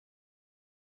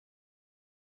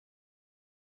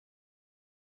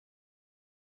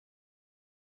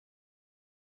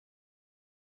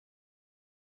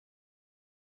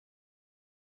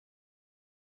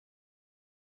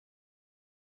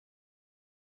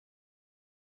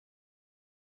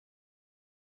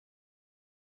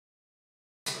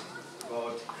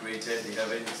created the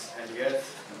heavens and the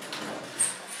earth.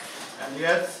 And the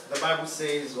earth, the Bible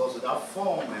says, was without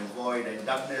form and void, and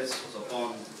darkness was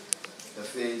upon the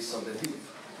face of the deep.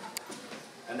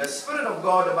 And the Spirit of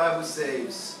God, the Bible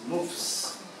says,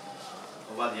 moves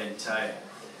over the entire.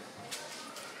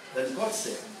 Then God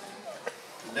said,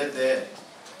 let there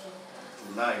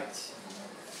be light.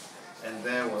 And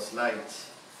there was light.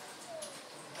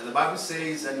 And the Bible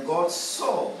says, and God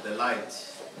saw the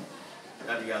light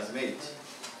that he has made.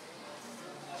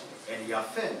 And he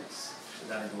affirms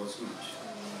that it was good.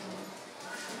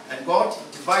 And God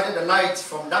divided the light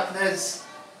from darkness.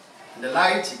 And the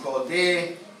light he called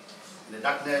day. And the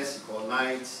darkness he called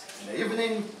night. And the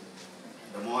evening,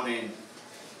 the morning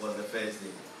was the first day.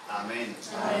 Amen.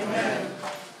 Amen.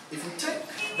 If you take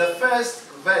the first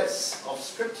verse of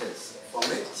scriptures from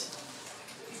it,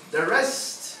 the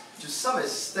rest, to some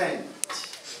extent,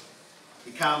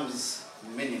 becomes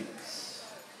meaningless.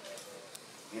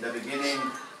 In the beginning,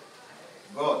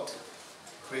 God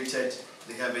created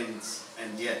the heavens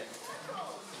and the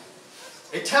earth.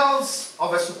 It tells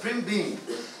of a supreme being,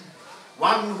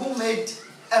 one who made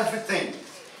everything.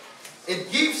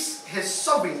 It gives his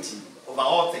sovereignty over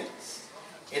all things.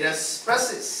 It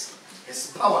expresses his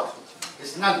power,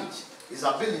 his knowledge, his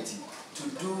ability to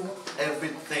do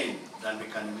everything that we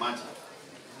can imagine.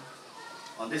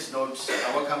 On this note,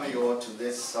 I welcome you all to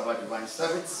this Sabbath Divine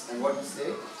Service. And what we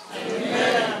say?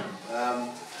 Amen.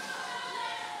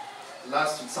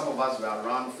 Last week, some of us were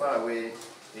around far away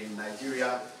in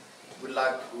Nigeria. Good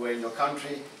luck, we were in your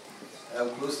country,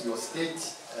 close to your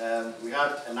state. We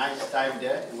had a nice time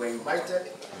there. We were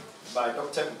invited by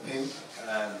Dr. Boateng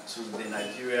to the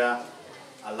Nigeria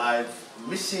Alive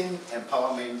Mission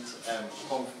Empowerment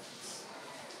Conference.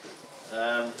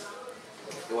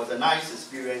 It was a nice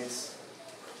experience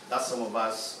that some of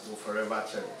us will forever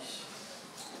cherish.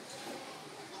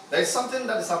 There is something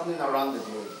that is happening around the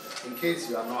globe. In case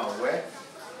you are not aware,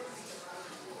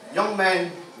 young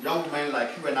men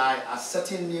like you and I are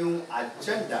setting new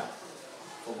agenda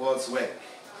for God's work.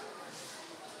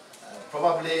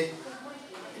 Probably it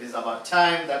is about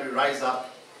time that we rise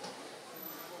up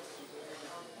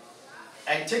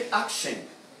and take action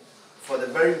for the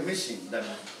very mission that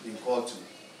we've been called to.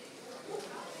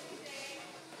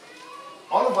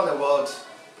 All over the world,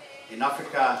 in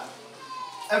Africa,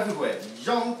 everywhere,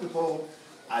 young people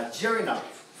are gearing up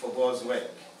for God's work.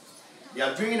 They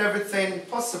are doing everything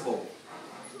possible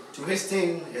to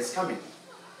hasten his coming.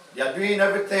 They are doing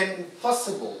everything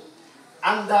possible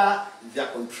under their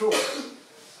control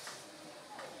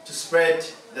to spread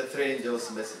the three angels'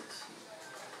 message.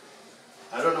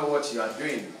 I don't know what you are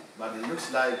doing, but it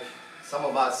looks like some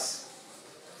of us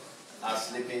are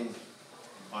sleeping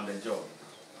on the job.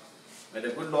 May the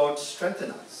good Lord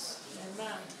strengthen us.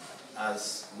 Amen.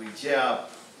 As we gear up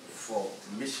for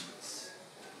missions.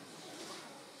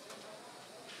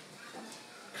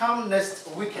 Come next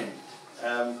weekend,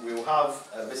 we will have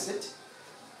a visit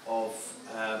of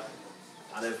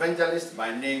an evangelist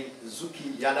by name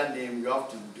Zuki. The other name, you have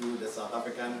to do the South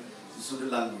African Zulu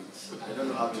language. I don't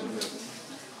know how to do it.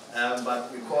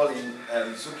 But we call him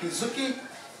Zuki. Zuki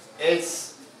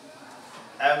is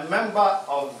a member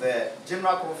of the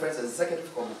General Conference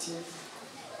Executive Committee.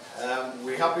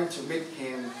 We happened to meet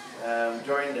him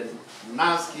during the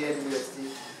NASKA University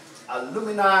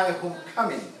Alumni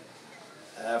Homecoming.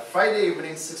 Friday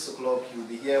evening, 6 o'clock, he will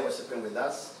be here worshiping with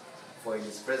us. For in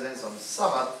his presence on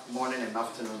Sabbath morning and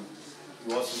afternoon,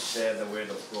 he will also share the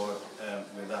word of God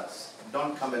with us.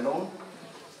 Don't come alone.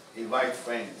 Invite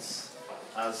friends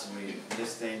as we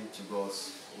listen to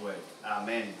God's word.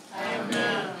 Amen.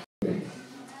 Amen.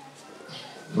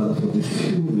 Father, for these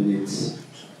few minutes,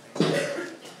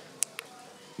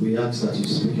 we ask that you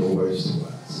speak your words to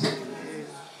us.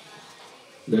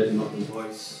 Let not the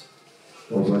voice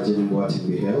of Agyenim Boateng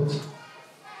be heard,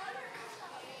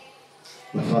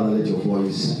 but Father, let your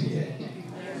voice be heard.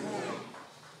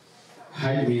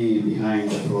 Hide me behind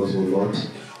the cross, O Lord,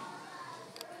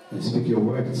 and speak your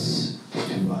words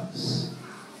to us.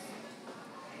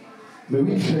 May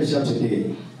we treasure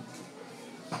today,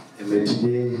 and may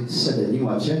today set a new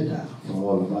agenda for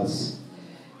all of us,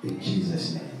 in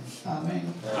Jesus' name.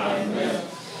 Amen. Amen.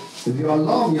 If you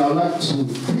allow me, I would like to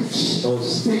preach or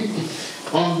speak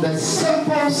on the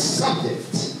simple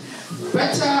subject: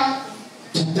 better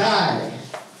to die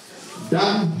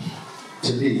than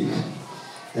to live.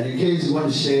 And in case you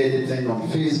want to share anything on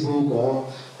Facebook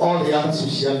or all the other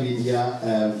social media,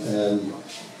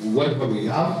 whatever we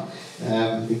have,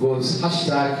 it goes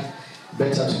hashtag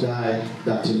better to die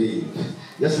than to live.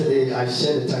 Yesterday I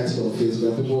shared the title on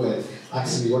Facebook and people were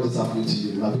asking me what is happening to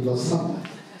you. Have you lost someone?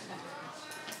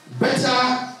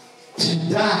 Better to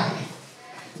die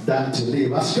than to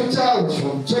live. Our scripture was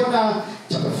from Jonah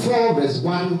chapter 4, verse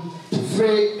 1 to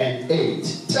 3 and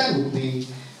 8. Turn with me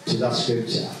to that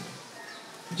scripture.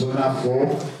 Jonah 4,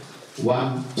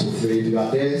 1 to 3. If you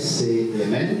are there, say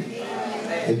amen.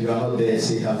 If you are not there,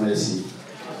 say have mercy.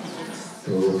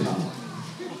 Oh, come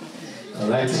on. All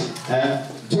right.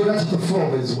 Jonah chapter 4,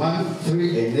 verse 1,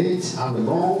 3 and 8. I'm the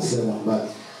long sermon,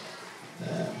 but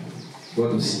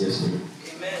God will see us through.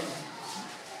 Amen.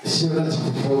 Jonah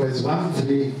chapter 4, verse 1,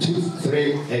 3, 2,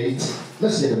 3, 8.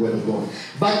 Let's hear the word of God.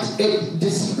 But it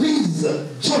displeased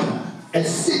Jonah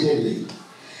exceedingly,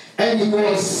 and he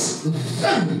was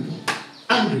very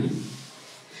angry.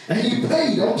 And he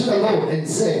prayed unto the Lord and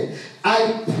said,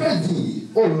 I pray thee,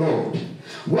 O Lord,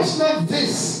 was not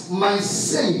this my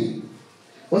saying?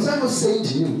 Was I not saying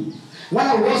to you, when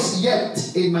I was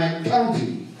yet in my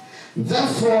country?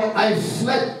 Therefore I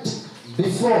fled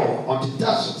before unto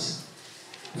Tarshish,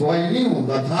 for I knew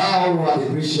that thou art a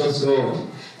gracious God,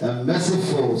 and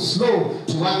merciful, slow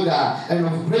to anger, and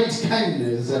of great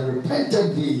kindness, and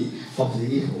repented thee of the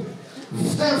evil.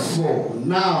 Therefore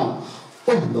now,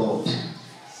 O Lord,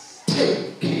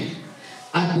 take,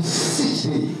 I beseech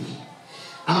thee,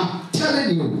 I'm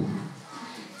telling you,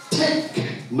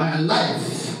 take my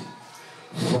life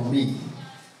from me.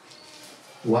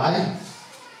 Why?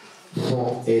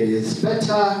 For it is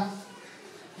better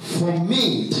for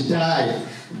me to die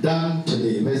than to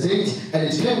live. Verse 8, and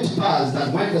it came to pass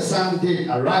that when the sun did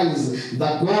arise,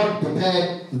 that God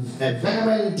prepared a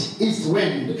vehement east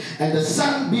wind, and the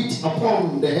sun beat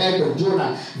upon the head of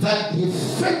Jonah, that he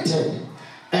fainted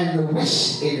and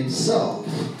wished in himself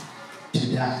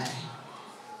to die,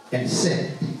 and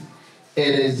said,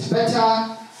 it is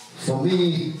better for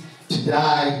me to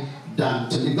die than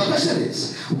to live. The question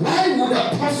is, why would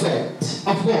a prophet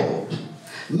of God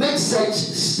make such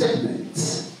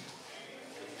statements?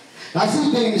 Has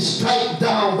he been struck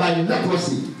down by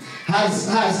leprosy? Has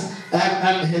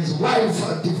his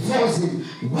wife divorced him?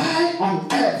 Why on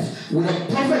earth would a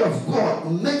prophet of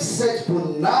God make such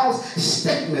pronounced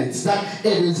statements that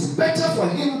it is better for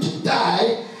him to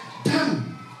die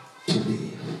than to live?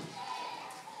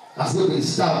 Has he been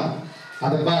stabbed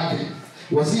at the back?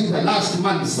 Was he the last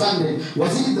man standing?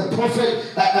 Was he the prophet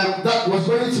that was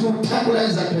going through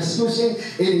turbulence and persecution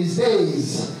in his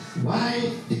days?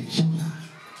 Why did Jonah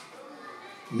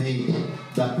make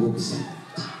that book statement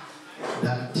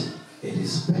that it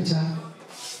is better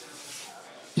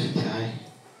to die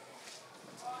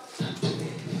than to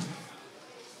live?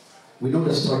 We know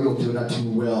the story of Jonah too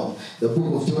well. The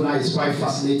book of Jonah is quite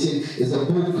fascinating. It's a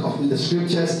book of the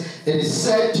scriptures. It is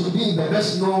said to be the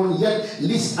best known yet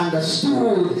least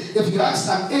understood. If you ask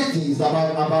an atheist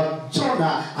about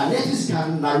Jonah, an atheist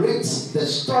can narrate the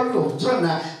story of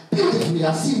Jonah beautifully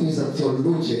as he is a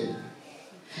theologian.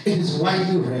 It is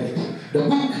widely read. The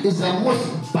book is the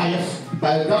most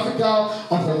biographical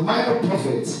of the minor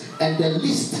prophets and the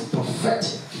least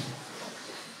prophetic.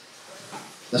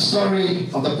 The story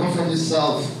of the prophet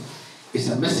itself is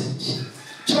a message.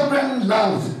 Children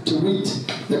love to read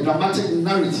the dramatic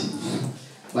narrative,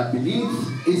 but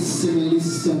beneath its seemingly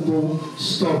simple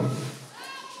story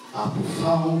are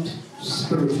profound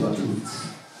spiritual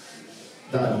truths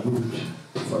that are good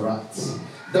for us.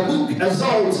 The book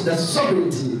exalts the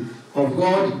sovereignty of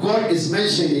God. God is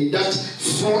mentioned in that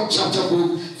 4-chapter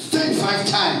book 35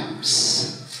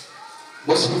 times.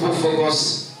 Most people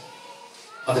focus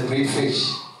on the great fish.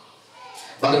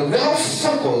 But the real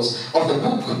focus of the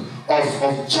book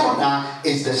of Jonah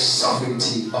is the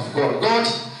sovereignty of God. God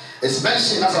is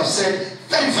mentioned, as I've said,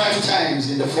 35 times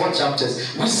in the 4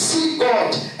 chapters. We see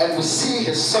God and we see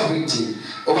his sovereignty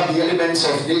over the elements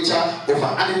of nature, over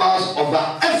animals,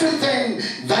 over everything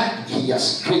that he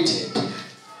has created.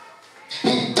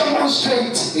 He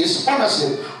demonstrates his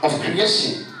ownership of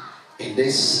creation in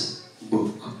this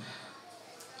book.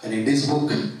 And in this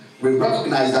book, we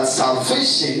recognize that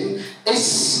salvation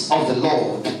is of the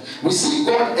Lord. We see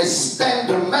God extend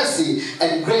the mercy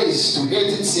and grace to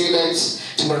hated sailors,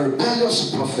 to a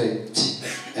rebellious prophet,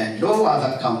 and no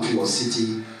other country or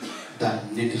city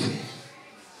than Nineveh.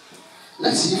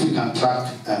 Let's see if we can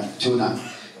track Jonah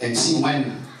and see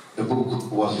when the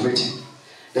book was written.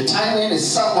 The timing is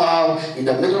somehow in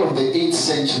the middle of the 8th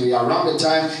century, around the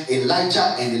time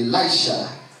Elijah and Elisha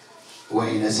were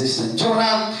in existence.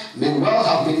 Jonah may well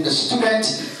have been the student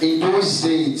in those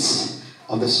days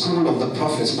of the school of the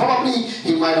prophets. Probably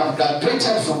he might have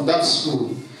graduated from that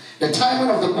school. The timing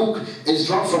of the book is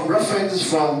drawn from reference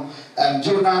from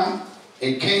Jonah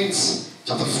in Kings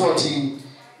chapter 14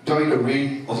 during the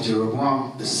reign of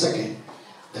Jeroboam II,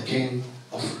 the king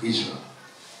of Israel.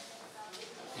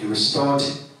 He restored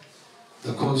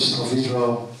the coast of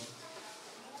Israel,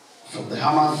 from the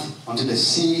Hamath unto the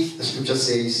sea, the scripture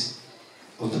says,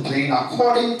 of the plain,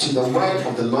 according to the word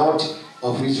of the Lord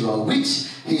of Israel, which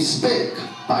he spake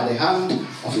by the hand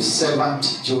of his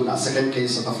servant Jonah. 2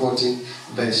 Kings chapter 14,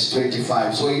 verse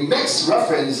 25. So he makes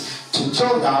reference to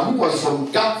Jonah, who was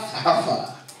from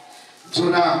Gath-Hepher.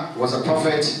 Jonah was a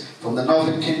prophet from the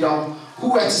northern kingdom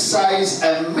who exercised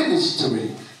a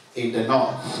ministry in the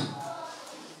north.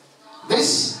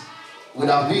 This would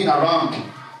have been around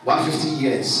 150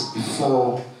 years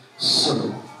before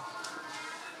Solomon.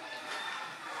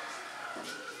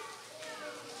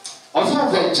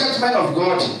 Although the judgment of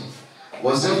God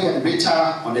was heavy and bitter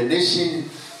on the nation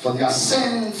for their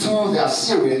sin through the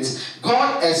Assyrians,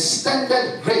 God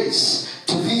extended grace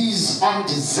to these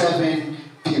undeserving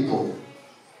people.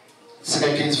 2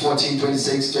 Kings 14,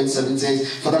 26, 27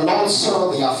 says, for the Lord saw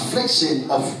the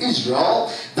affliction of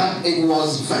Israel, that it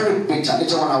was very bitter.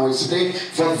 Later on I will explain.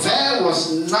 For there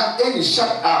was not any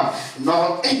shut up,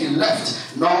 nor any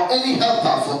left, nor any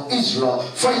helper for Israel.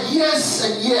 For years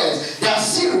and years, the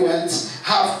Assyrians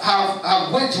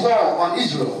have waged war on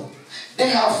Israel. They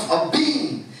have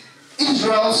been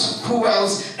Israel's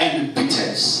cruelest and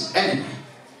bitterest enemy.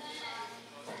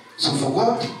 So for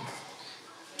God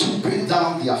to bring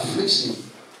down the affliction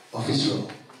of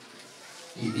Israel,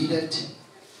 he needed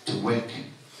to work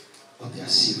on the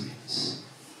Assyrians.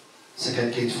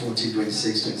 2 Kings 14,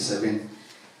 26, 27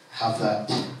 have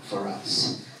that for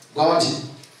us. God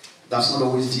does not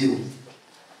always deal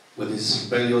with his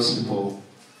rebellious people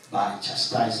by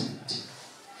chastisement.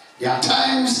 There are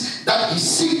times that he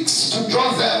seeks to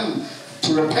draw them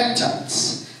to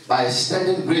repentance by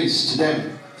extending grace to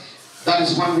them. That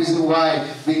is one reason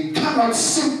why we cannot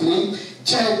simply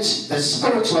judge the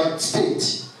spiritual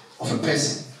state of a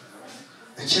person,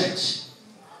 a church,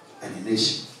 and a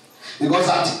nation. Because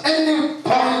at any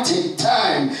point in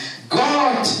time,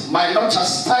 God might not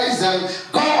chastise them,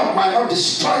 God might not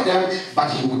destroy them, but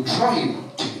he will draw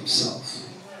him to himself.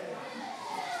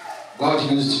 God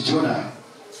used Jonah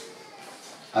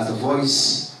as the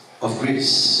voice of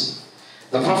grace.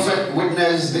 The prophet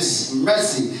witnessed this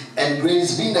mercy and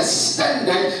grace being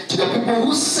extended to the people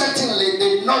who certainly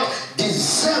did not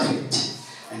deserve it.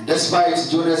 And despite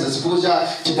Jonah's exposure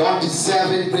to the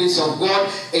undeserving grace of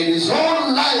God in his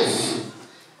own life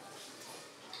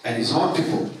and his own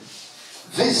people,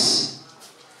 this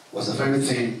was the very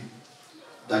thing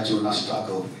that Jonah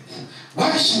struggled with.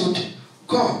 Why should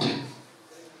God,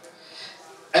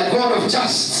 a God of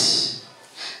justice,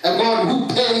 a God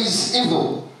who pays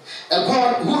evil, a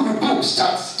God who rebukes,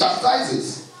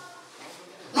 chastises,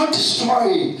 not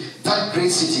destroy that great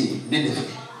city,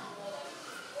 Nineveh?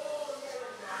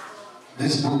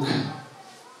 This book,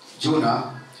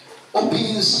 Jonah,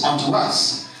 opens unto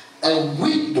us a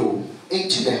window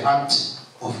into the heart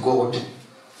of God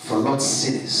for lost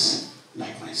sinners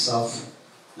like myself,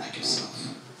 like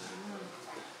yourself.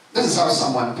 This is how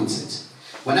someone puts it.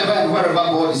 Whenever and wherever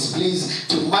God is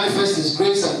pleased to manifest his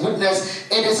grace and goodness,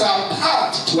 it is our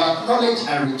part to acknowledge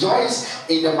and rejoice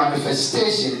in the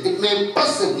manifestation. It may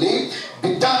possibly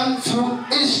be done through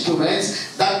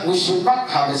instruments that we should not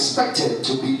have expected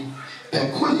to be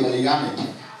peculiarly honored,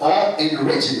 or in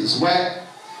regions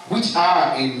which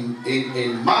are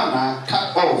in manner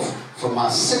cut off from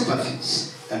our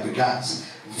sympathies and regards.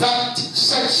 That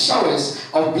such showers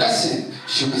of blessing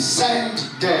should be sent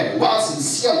there, while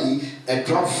sincerely a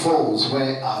drop falls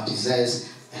where our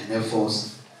desires and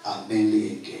efforts are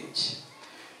mainly engaged.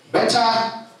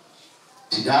 Better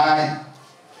to die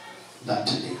than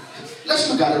to live. Let's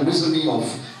look at the resume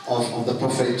of the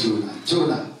prophet Jonah.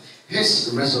 Jonah,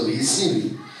 his resume, his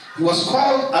CV. He was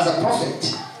called as a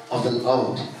prophet of the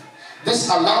Lord. This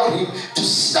allowed him to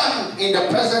stand in the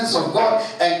presence of God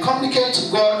and communicate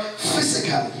to God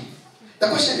physically. The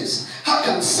question is, how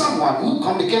can someone who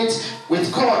communicates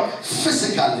with God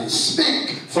physically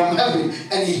speak from heaven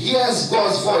and he hears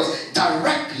God's voice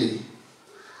directly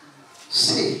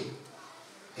say,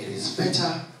 it is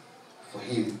better for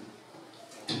him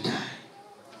to die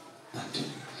than to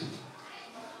live?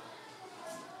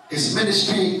 His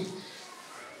ministry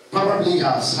probably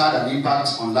has had an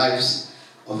impact on lives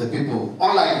of the people.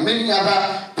 Unlike many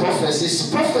other prophets,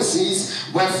 his prophecies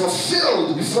were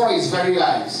fulfilled before his very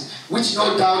eyes, which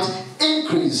no doubt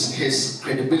increased his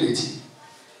credibility.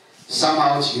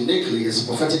 Somehow, uniquely, his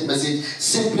prophetic message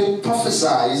simply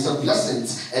prophesies the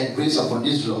blessings and grace upon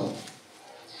Israel.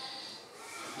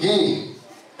 He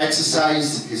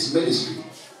exercised his ministry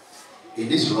in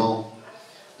Israel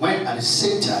when at the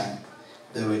same time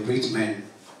there were great men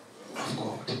of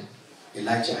God.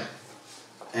 Elijah,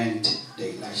 and the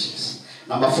Elishas.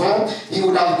 Number 4, he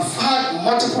would have had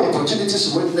multiple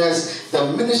opportunities to witness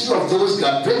the ministry of those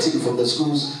graduating from the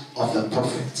schools of the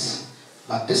prophets.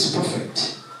 But this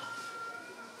prophet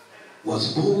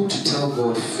was bold to tell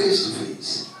God face to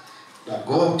face that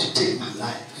God, take my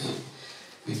life,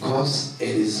 because it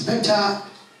is better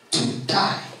to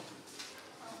die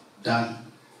than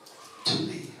to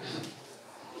live.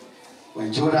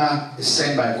 When Jonah is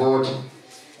sent by God,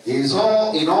 he is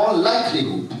in all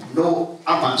likelihood no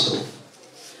amateur.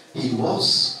 He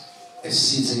was a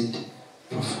seasoned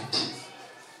prophet.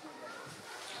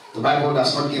 The Bible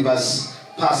does not give us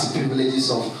past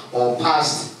privileges or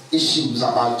past issues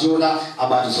about Jonah,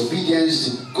 about his obedience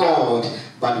to God,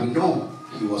 but we know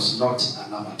he was not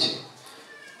an amateur.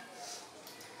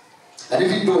 And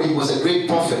even though he was a great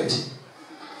prophet,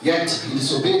 yet he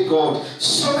disobeyed God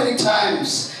so many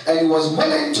times, and he was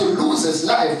willing to lose his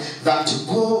life than to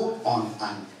go on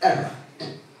an errand.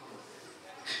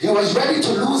 He was ready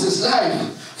to lose his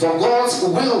life for God's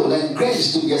will and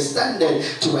grace to be extended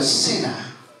to a sinner.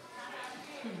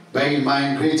 Bear in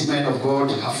mind, great men of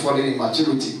God have fallen in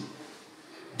maturity.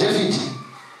 David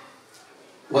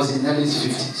was in early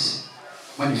 50s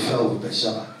when he fell with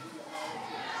Bathsheba.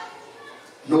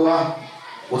 Noah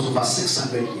was over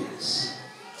 600 years.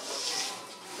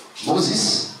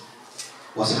 Moses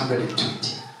was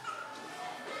 120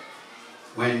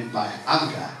 when by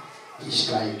anger he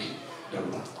struck the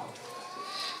rock.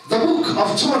 The book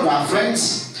of Jonah,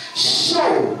 friends,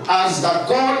 show us that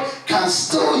God can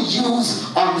still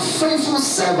use unfaithful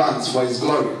servants for his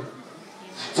glory.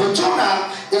 For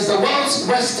Jonah is the world's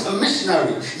worst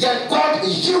missionary, yet God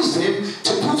used him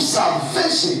to prove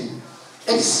salvation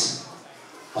is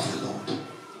of the Lord.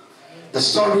 The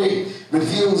story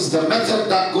reveals the method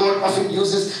that God often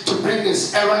uses to bring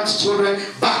his errant children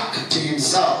back to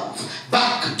himself,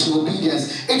 back to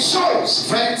obedience. It shows,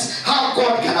 friends, how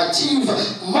God can achieve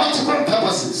multiple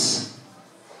purposes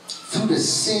through the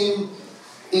same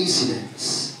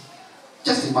incidents.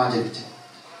 Just imagine it.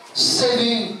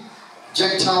 Saving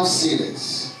Gentile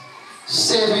sailors,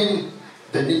 saving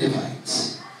the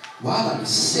Ninevites, while at the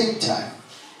same time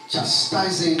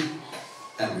chastising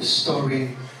and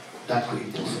restoring that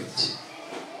great prophet,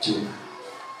 Jonah.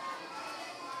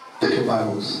 Take your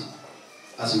Bibles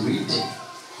as we read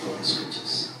from the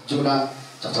scriptures. Jonah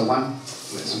chapter 1,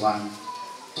 verse 1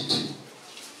 to 2.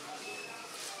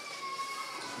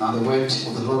 Now the word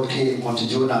of the Lord came unto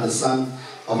Jonah the son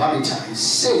of Amittai,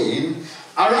 saying,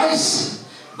 Arise,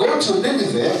 go to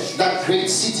Nineveh, that great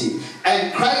city,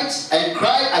 and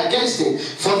cry against it,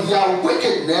 for their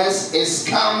wickedness is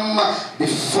come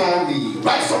before me.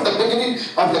 Right from the beginning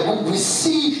of the book, we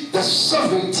see the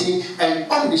sovereignty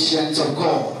and omniscience of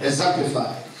God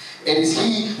exemplified. It is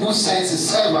he who sends his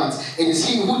servants. It is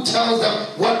he who tells them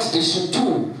what they should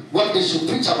do, what they should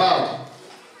preach about.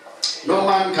 No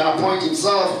man can appoint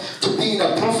himself to being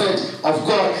a prophet of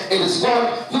God. It is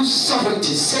God whose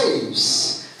sovereignty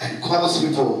saves and calls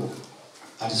people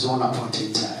at his own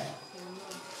appointed time.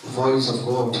 The voice of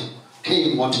God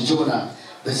came unto Jonah,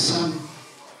 the son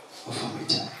of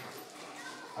Amittai.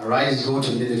 Arise, go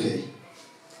to Nineveh,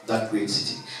 that great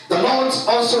city. The Lord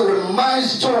also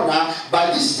reminds Jonah by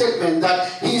this statement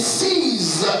that he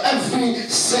sees every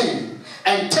sin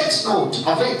and takes note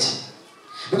of it.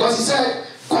 Because he said,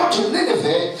 go to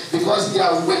Nineveh because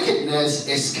their wickedness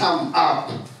is come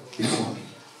up before me.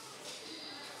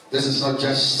 This is not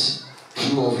just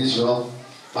true of Israel,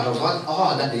 but of all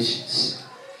other nations.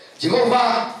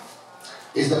 Jehovah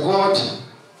is the God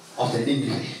of the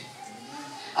Nineveh,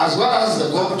 as well as the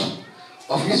God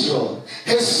of Israel.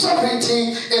 His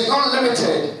sovereignty is not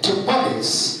limited to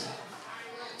bodies.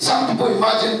 Some people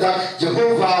imagine that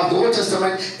Jehovah of the Old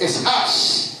Testament is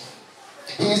harsh.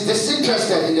 He is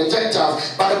disinterested in the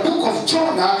Gentiles. But the book of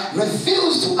Jonah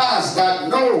reveals to us that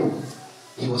no,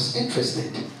 he was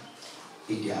interested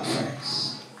in their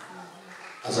affairs.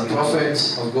 As a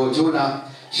prophet of God, Jonah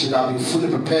should have been fully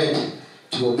prepared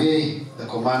to obey the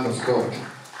command of God.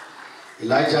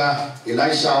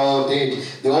 Elisha all did.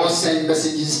 They all sent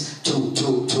messages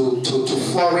to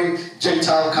foreign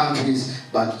Gentile countries,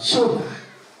 but Jonah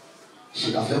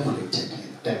should have emulated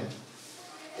them.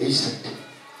 Instead,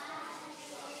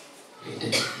 he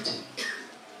didn't.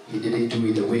 He didn't do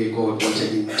it the way God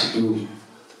wanted him to do.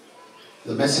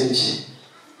 The message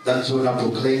that Jonah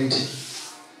proclaimed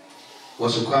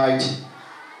was required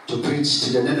to preach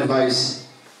to the Ninevites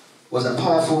was a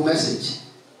powerful message.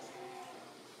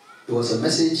 It was a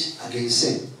message against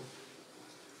sin.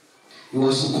 He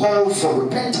was to call for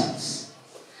repentance.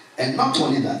 And not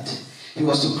only that, he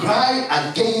was to cry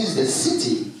against the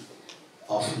city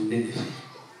of Nineveh.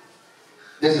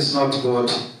 This is not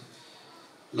God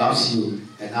loves you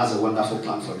and has a wonderful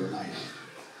plan for your life.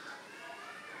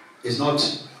 It's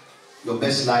not your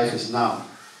best life is now.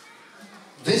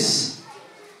 This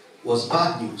was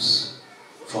bad news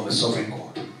from a sovereign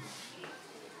God.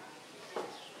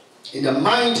 In the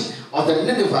mind of the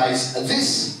Ninevites,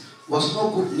 this was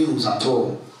no good news at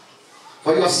all.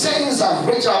 For your sins have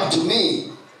reached out to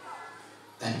me,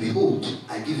 and behold,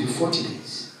 I give you 40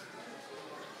 days.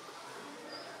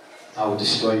 I will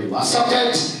destroy you. A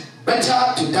subject,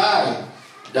 better to die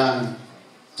than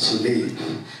to live.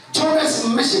 Jonah's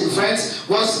mission, friends,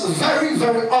 was very,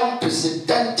 very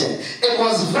unprecedented. It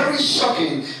was very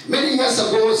shocking. Many years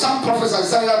ago, some prophets,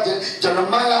 Isaiah,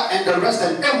 Jeremiah, and the rest,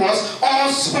 and Amos, all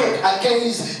spoke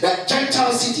against the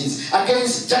Gentile cities,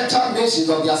 against Gentile nations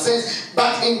of their sins.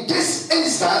 But in this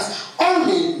instance,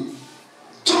 only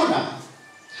Jonah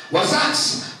was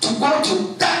asked to go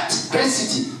to that great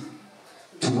city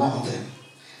to warn them.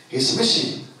 His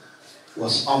mission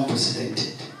was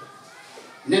unprecedented.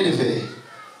 Nineveh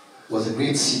was a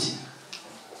great city.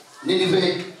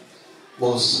 Nineveh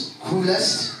was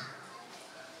cruelest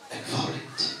and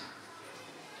violent.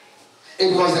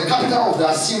 It was the capital of the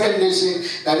Assyrian nation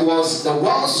and was the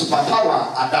world's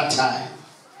superpower at that time.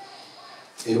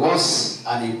 It was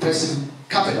an impressive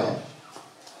capital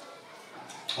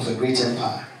of a great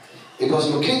empire. It was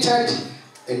located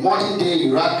in modern-day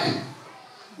Iraq,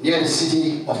 near the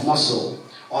city of Mosul,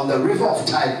 on the river of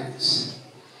Tigris.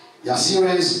 The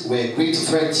Assyrians were a great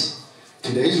threat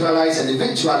to the Israelites, and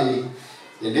eventually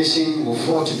the nation will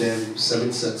fall to them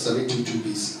 722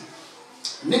 BC.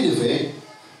 Nineveh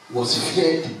was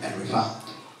feared and reviled.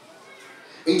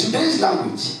 In today's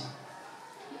language,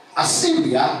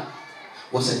 Assyria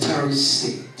was a terrorist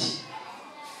state.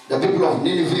 The people of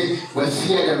Nineveh were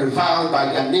feared and reviled by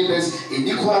their neighbors in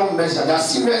equal measure. The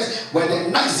Assyrians were the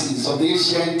Nazis of the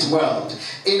ancient world.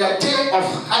 In a day of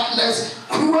heartless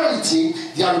cruelty,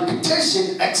 their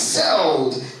reputation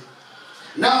excelled.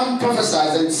 Now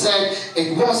prophesied and said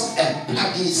it was a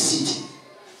bloody city.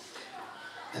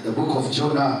 In the book of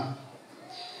Jonah,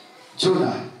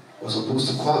 Jonah was supposed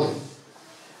to call them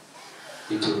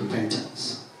into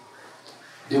repentance.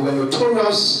 They were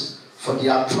notorious for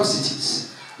their atrocities.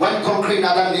 When conquering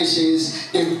other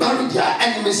nations, they buried their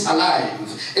enemies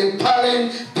alive,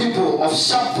 impaling people of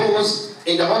sharp poles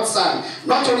in the hot sun.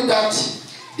 Not only that,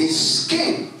 they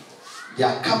skinned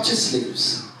their captured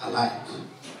slaves alive.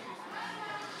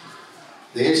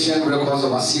 The ancient records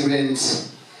of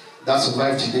Assyrians that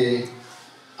survive today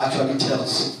actually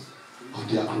tells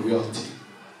of their cruelty.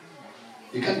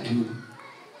 You can't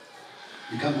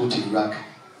go to Iraq,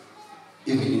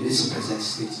 even in this present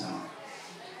state now,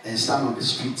 and stand on the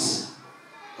streets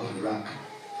of Iraq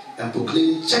and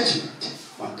proclaim judgment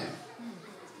on them.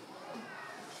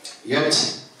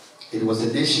 Yet, it was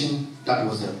the nation that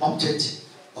was the object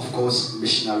of God's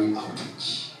missionary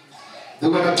outreach. They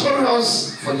were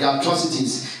notorious for their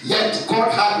atrocities, yet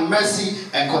God had mercy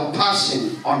and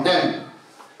compassion on them.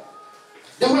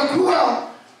 They were cruel,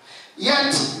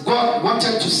 yet God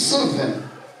wanted to save them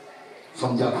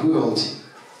from their cruelty.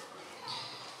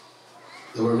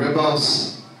 They were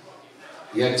rebels,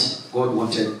 yet God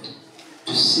wanted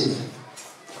to save them.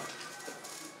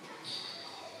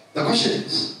 The question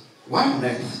is, why on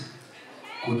earth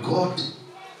could God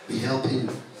be helping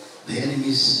the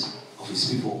enemies of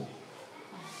his people?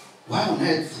 Why on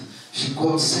earth should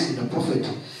God send the prophet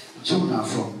Jonah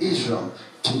from Israel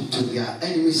to their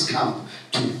enemies' camp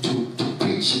to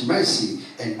preach mercy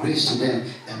and grace to them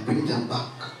and bring them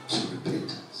back to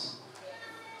repentance?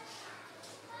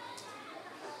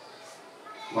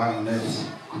 Why on earth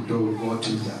could God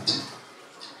do that?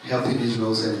 Helping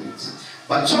Israel's enemies.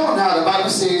 But Jonah, the Bible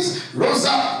says, rose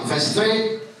up, verse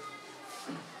 3,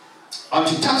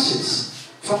 unto Tarshish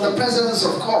from the presence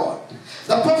of God.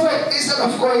 The prophet, instead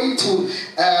of going to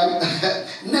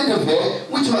Nineveh,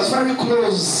 which was very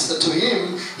close to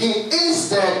him, he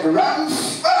instead ran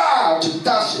far to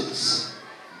Tarshish.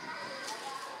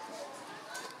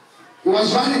 He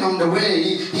was running on the way.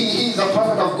 He is the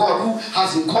prophet of God who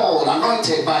has been called,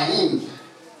 anointed by him.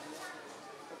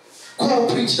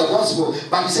 Go preach the gospel.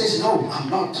 But he says, no, I'm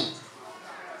not.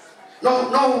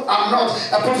 No, I'm not.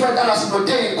 A prophet that has been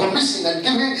ordained, commissioned, and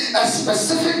given a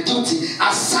specific duty,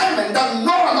 assignment that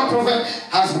no other prophet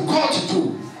has been called to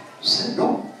do. He said,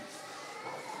 no.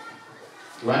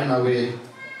 Running away.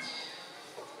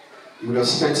 You would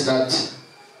expect that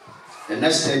the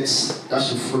next text that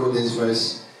should follow this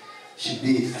verse should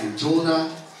be, and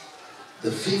Jonah,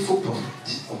 the faithful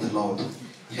prophet of the Lord,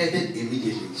 headed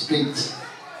immediately straight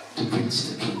to preach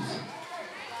the truth.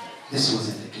 This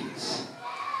wasn't the case.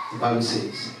 The Bible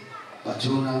says, but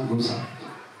Jonah rose up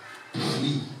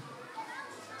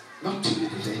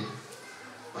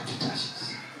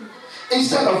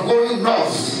instead of going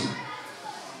north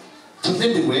to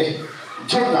Nineveh,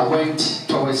 Jonah went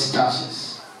towards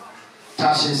Tarshish.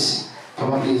 Tarshish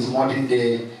probably is modern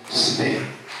day Spain.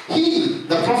 He,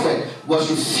 the prophet, was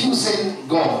refusing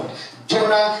God.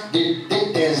 Jonah did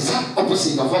the exact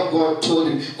opposite of what God told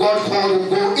him. God called him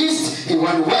go east, he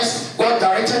went west. God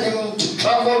directed him to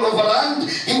travel overland,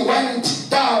 he went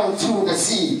down through the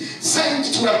sea. Sent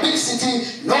to a big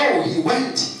city, no, he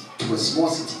went to a small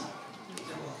city.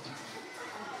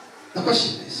 The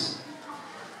question is,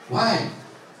 why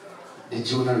did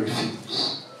Jonah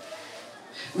refuse?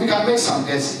 We can make some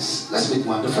guesses. Let's make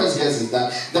one. The first guess is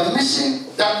that the mission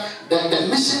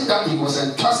that he was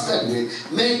entrusted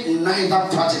with made neither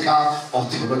practical or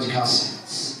theological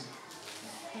sense.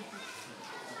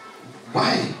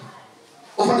 Why?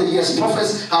 Over the years,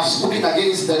 prophets have spoken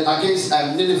against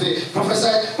Nineveh.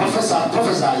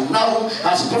 Prophesied. Now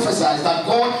has prophesied that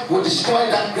God will destroy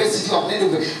that great city of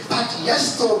Nineveh. But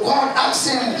yes, so God asked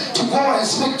him to go and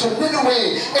speak to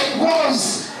Nineveh.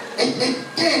 It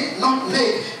did not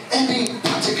make any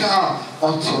practical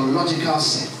or theological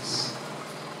sense.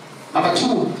 Number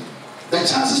two, the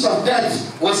chances of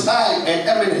death was high and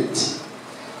imminent.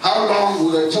 How long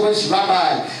would a Jewish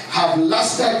rabbi have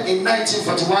lasted in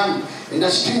 1941 in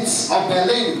the streets of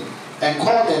Berlin and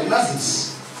called the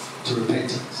Nazis to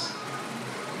repentance?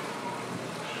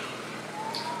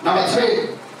 Number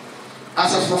three,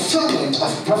 as a fulfillment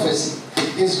of prophecy,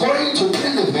 he's going to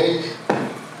Nineveh.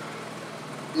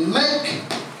 Make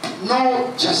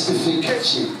no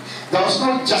justification. There was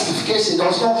no justification. There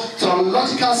was no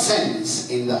theological sense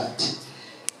in that.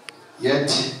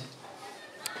 Yet,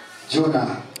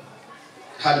 Jonah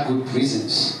had good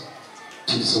reasons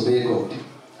to disobey God.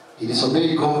 He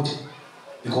disobeyed God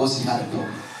because he had a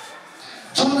problem.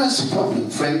 Jonah's problem,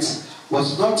 friends,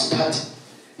 was not that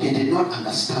he did not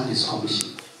understand his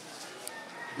commission.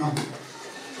 No.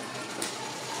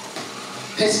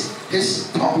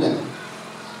 His problem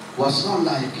was not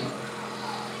like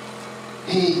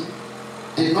he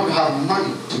did not have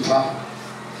money to travel.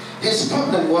 His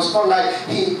problem was not like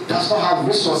he does not have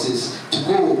resources to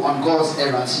go on God's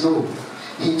errands. No.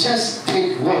 He just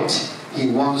did what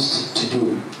he wants to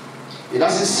do. It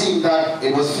doesn't seem that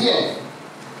it was fear.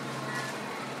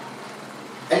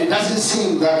 And it doesn't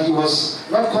seem that he was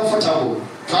not comfortable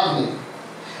traveling.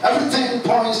 Everything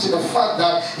points to the fact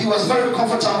that he was very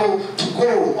comfortable to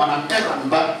go on an errand,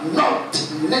 but not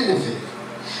Nineveh.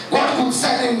 God could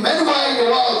send him anywhere in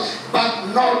the world, but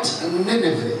not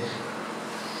Nineveh.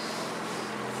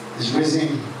 His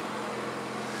reason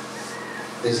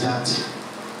is that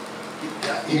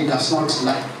he does not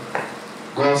like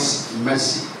God's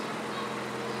mercy.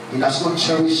 He does not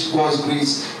cherish God's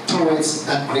grace towards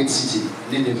that great city,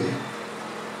 Nineveh.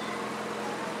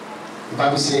 The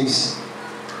Bible says,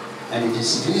 and it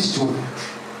displeased Jonah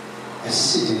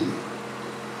exceedingly,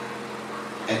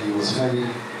 and he was very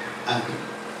angry.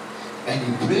 And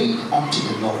he prayed unto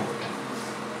the Lord,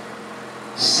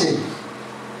 saying,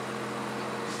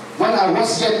 when I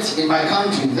was yet in my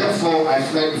country, therefore I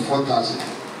fled before thee,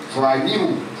 for I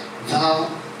knew thou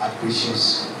art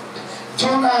gracious.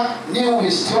 Jonah knew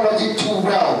his theology too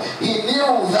well. He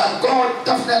knew that God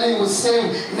definitely would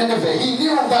save Nineveh. He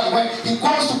knew that when he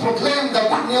goes to proclaim the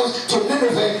good news to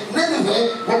Nineveh,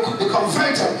 Nineveh will be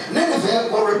converted. Nineveh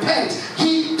will repent.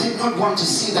 He did not want to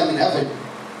see them in heaven.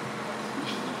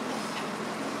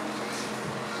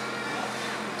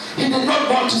 He did not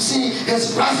want to see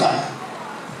his brother,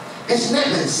 his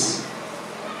neighbors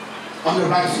on the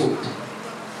right foot.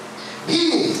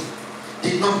 He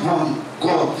did not want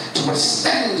God to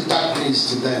extend that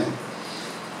grace to them.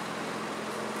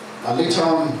 But later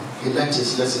on, he learned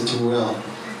his lesson too well.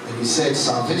 And he said,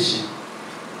 salvation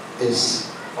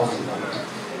is of the Lord.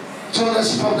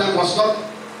 Jonah's problem was not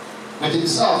with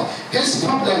himself. His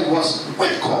problem was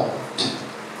with God.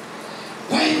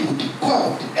 Why would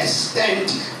God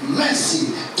extend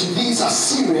mercy to these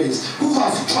Assyrians who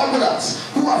have troubled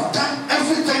us, who have done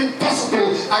everything possible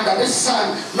under this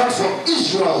sun, not for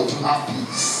Israel to have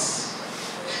peace?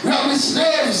 We have been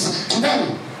slaves to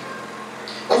them.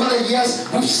 Over the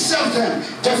years, we've served them.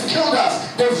 They've killed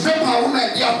us. They've raped our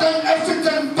women. They have done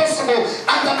everything possible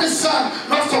under this sun,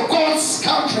 not for God's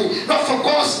country, not for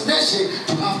God's nation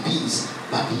to have peace.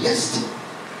 But yes, still,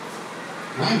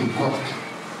 why would God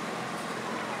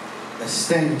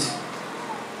extend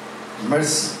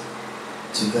mercy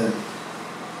to them?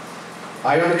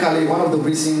 Ironically, one of the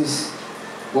reasons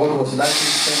God was likely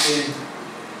sending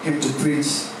him to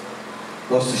preach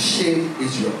was to shame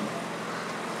Israel.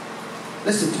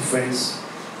 Listen to friends.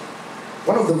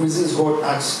 One of the reasons God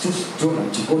asked Jonah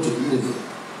to go to Nineveh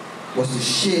was to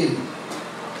shame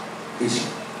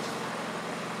Israel.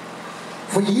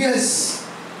 For years,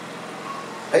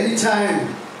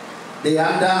 anytime they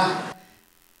are under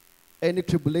any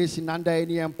tribulation, under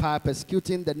any empire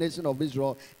persecuting the nation of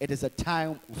Israel, it is a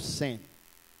time of sin.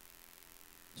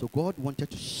 So God wanted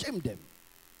to shame them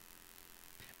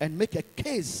and make a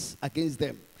case against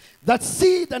them. That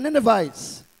see the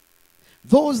Ninevites,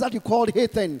 those that you call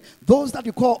heathen, those that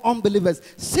you call unbelievers,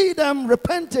 see them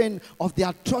repenting of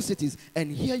their atrocities,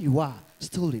 and here you are,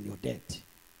 still in your debt.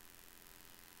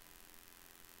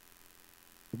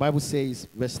 The Bible says,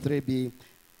 verse 3b,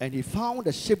 and he found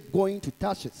a ship going to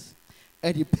Tarshish,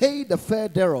 and he paid the fare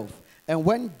thereof, and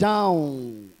went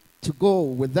down to go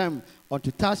with them unto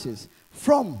Tarshish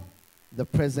from the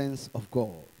presence of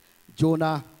God.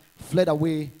 Jonah fled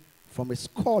away from his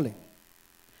calling,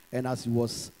 and as he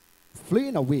was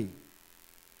fleeing away,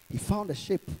 he found a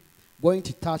ship going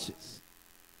to Tarshish.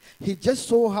 He just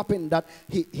so happened that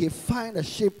he found a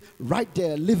ship right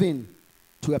there, living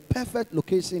to a perfect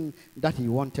location that he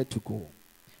wanted to go.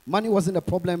 Money wasn't a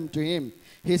problem to him.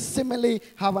 He seemingly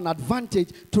have an advantage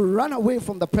to run away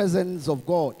from the presence of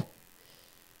God.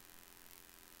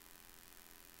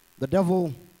 The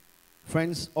devil,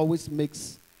 friends, always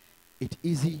makes it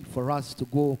easy for us to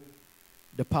go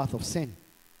the path of sin.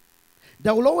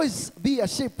 There will always be a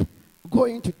ship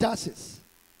going to Tarshish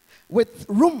with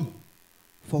room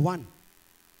for one.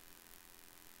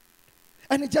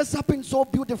 And it just happened so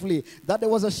beautifully that there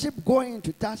was a ship going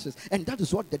to Tarshish, and that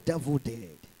is what the devil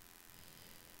did.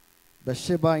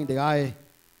 Bathsheba in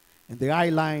the eye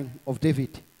line of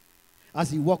David,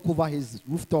 as he walked over his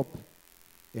rooftop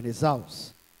in his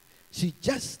house, she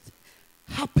just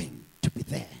happened to be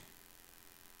there.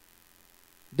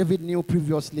 David knew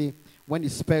previously, when he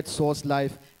spared Saul's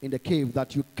life in the cave,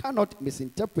 that you cannot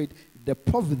misinterpret the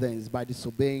providence by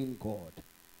disobeying God.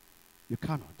 You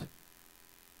cannot.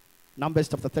 Numbers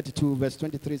chapter 32 verse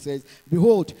 23 says,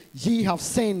 behold, ye have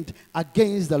sinned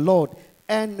against the Lord,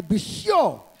 and be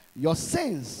sure your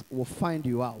sins will find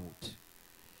you out.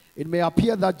 It may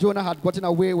appear that Jonah had gotten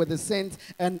away with his sins,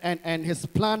 and his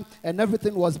plan and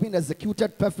everything was being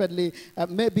executed perfectly.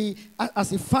 Maybe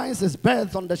as he finds his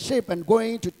berth on the ship and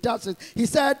going to Tarshish, he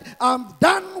said, I'm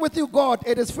done with you, God.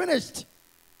 It is finished.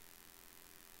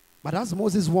 But as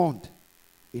Moses warned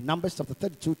in Numbers chapter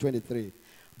 32:23,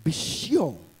 be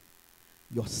sure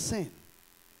your sin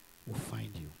will find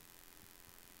you.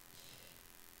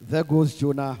 There goes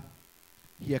Jonah.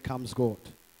 Here comes God.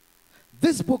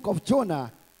 This book of Jonah,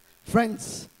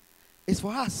 friends, is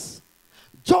for us.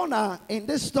 Jonah in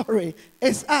this story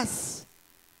is us.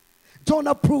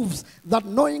 Jonah proves that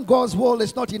knowing God's will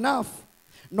is not enough,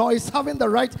 nor is having the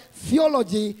right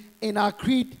theology in our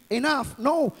creed enough.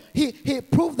 No, he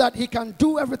proved that he can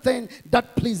do everything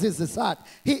that pleases his heart.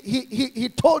 He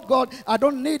told God, I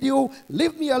don't need you,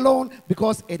 leave me alone,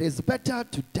 because it is better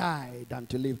to die than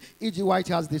to live. E.G. White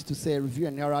has this to say, Review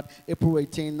and Herald, April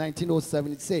 18,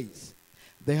 1907. It says,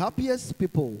 the happiest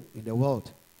people in the world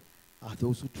are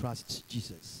those who trust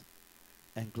Jesus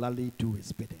and gladly do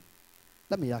his bidding.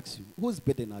 Let me ask you, whose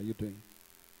bidding are you doing?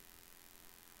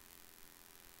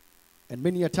 And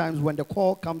many a times when the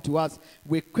call comes to us,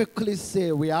 we quickly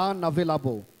say we are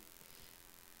unavailable.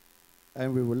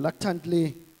 And we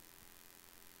reluctantly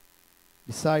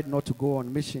decide not to go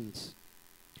on missions.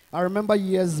 I remember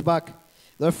years back,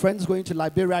 there were friends going to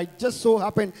Liberia. It just so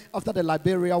happened after the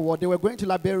Liberia war, they were going to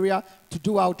Liberia to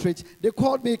do outreach. They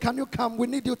called me, can you come? We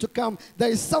need you to come. There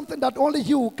is something that only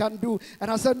you can do.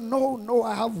 And I said, no,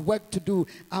 I have work to do.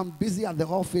 I'm busy at the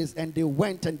office. And they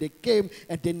went and they came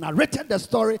and they narrated the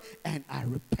story, and I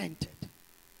repented.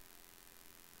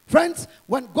 Friends,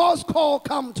 when God's call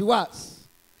comes to us,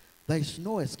 there is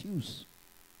no excuse.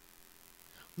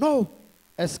 No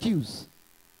excuse.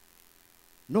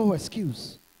 No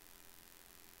excuse.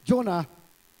 Jonah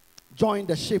joined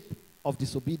the ship of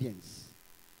disobedience.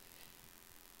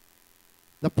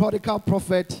 The prodigal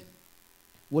prophet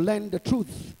will learn the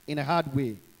truth in a hard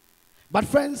way. But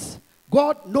friends,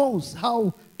 God knows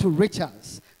how to reach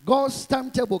us. God's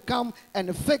timetable come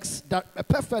and fix that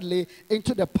perfectly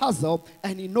into the puzzle,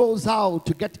 and he knows how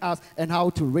to get us and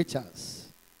how to reach us.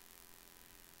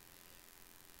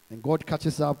 And God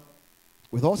catches up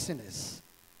with all sinners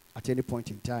at any point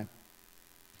in time.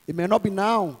 It may not be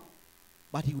now,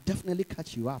 but he will definitely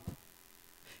catch you up.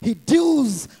 He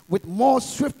deals with more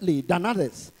swiftly than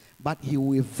others, but he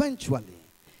will eventually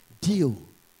deal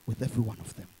with every one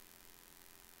of them.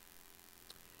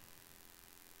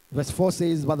 Verse 4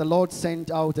 says, but the Lord sent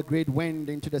out a great wind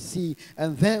into the sea,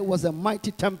 and there was a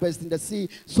mighty tempest in the sea,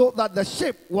 so that the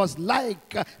ship was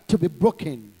like to be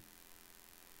broken.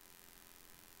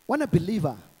 When a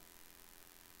believer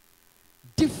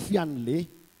defiantly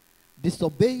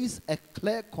disobeys a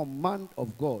clear command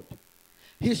of God,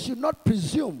 he should not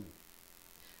presume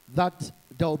that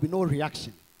there will be no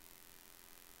reaction.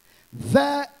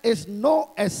 There is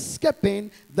no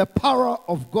escaping the power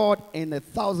of God in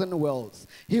 1,000 worlds.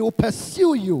 He will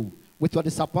pursue you with your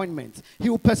disappointments. He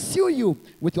will pursue you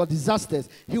with your disasters.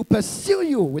 He will pursue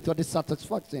you with your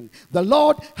dissatisfaction. The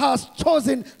Lord has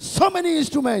chosen so many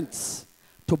instruments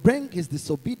to bring his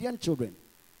disobedient children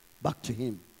back to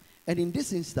him. And in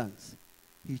this instance,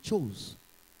 he chose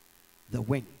the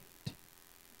wind.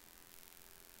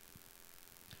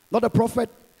 Not a prophet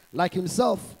like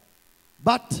himself,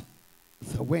 but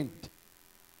the wind.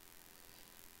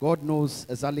 God knows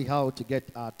exactly how to get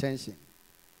our attention.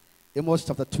 Amos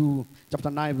chapter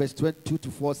 9, verse 2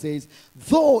 to 4 says,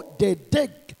 though they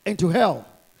dig into hell,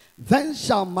 then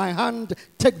shall my hand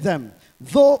take them.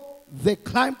 Though they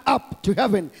climb up to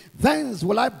heaven, thence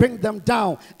will I bring them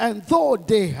down. And though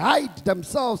they hide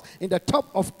themselves in the top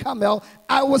of Carmel,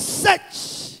 I will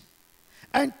search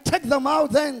and take them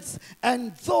out thence.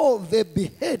 And though they be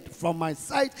hid from my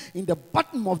sight in the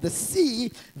bottom of the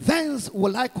sea, thence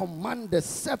will I command the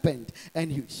serpent, and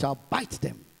he shall bite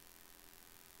them.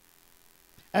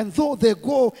 And though they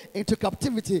go into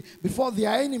captivity before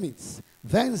their enemies,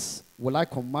 thence will I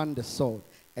command the sword,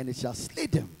 and it shall slay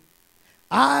them.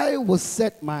 I will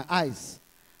set my eyes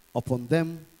upon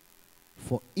them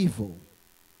for evil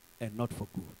and not for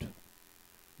good.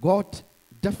 God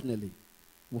definitely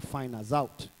will find us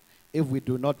out if we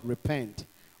do not repent.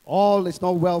 All is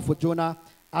not well for Jonah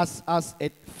as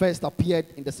it first appeared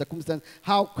in the circumstance.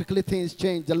 How quickly things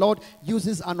change. The Lord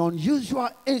uses an unusual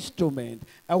instrument,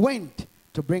 a wind,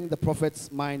 to bring the prophet's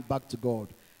mind back to God.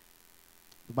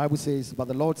 The Bible says, but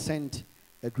the Lord sent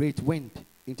a great wind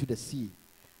into the sea,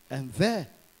 and there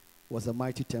was a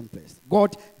mighty tempest.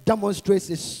 God demonstrates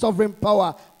his sovereign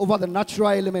power over the natural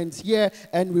elements here,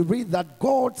 and we read that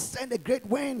God sent a great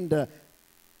wind.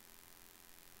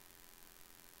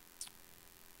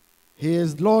 He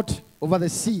is Lord over the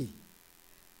sea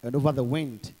and over the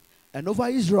wind and over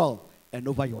Israel and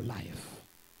over your life.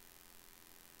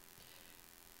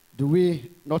 Do we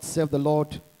not serve the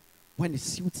Lord when it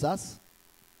suits us?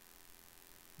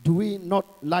 Do we not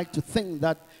like to think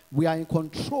that we are in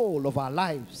control of our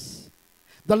lives?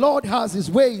 The Lord has his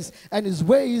ways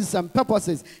and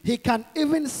purposes. He can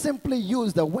even simply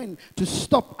use the wind to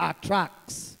stop our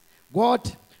tracks.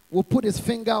 God will put his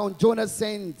finger on Jonah's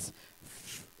sins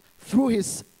through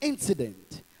his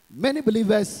incident. Many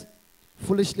believers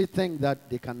foolishly think that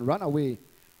they can run away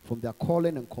from their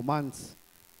calling and commands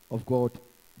of God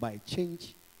by a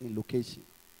change in location.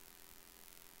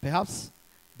 Perhaps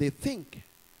they think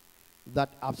that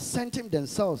absenting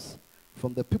themselves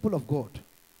from the people of God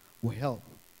will help.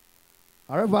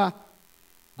 However,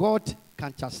 God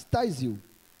can chastise you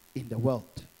in the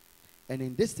world. And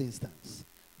in this instance,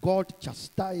 God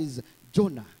chastised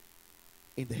Jonah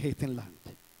in the heathen land.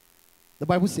 The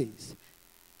Bible says,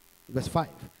 verse 5,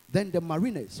 then the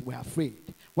mariners were afraid.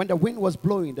 When the wind was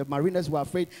blowing, the mariners were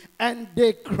afraid, and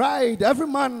they cried, every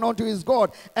man unto his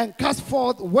God, and cast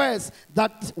forth words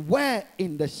that were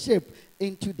in the ship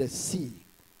into the sea.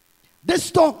 This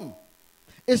storm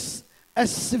is a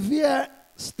severe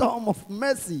storm of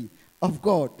mercy of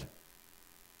God.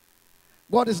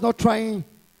 God is not trying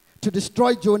to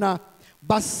destroy Jonah,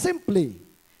 but simply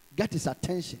get his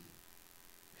attention.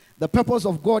 The purpose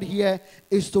of God here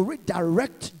is to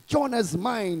redirect Jonah's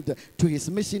mind to his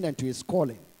mission and to his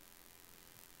calling.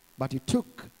 But it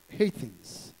took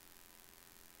heathens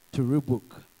to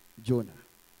rebuke Jonah.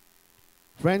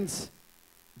 Friends,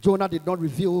 Jonah did not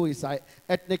reveal his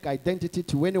ethnic identity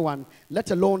to anyone,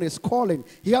 let alone his calling.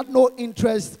 He had no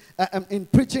interest in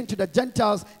preaching to the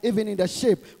Gentiles, even in the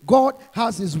ship. God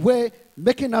has his way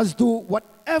making us do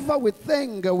whatever we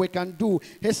think we can do.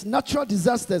 His natural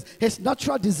disasters, his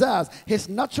natural desires, his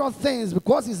natural things,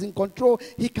 because he's in control,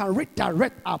 he can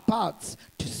redirect our paths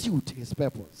to suit his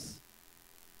purpose.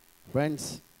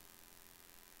 Friends,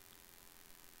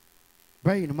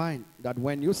 bear in mind that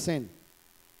when you sin,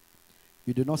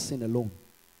 you do not sin alone.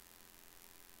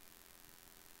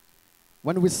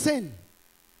 When we sin,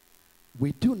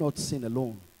 we do not sin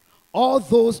alone. All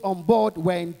those on board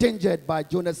were endangered by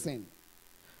Jonah's sin.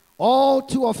 All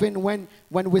too often when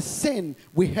we sin,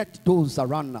 we hurt those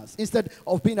around us. Instead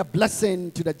of being a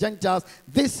blessing to the Gentiles,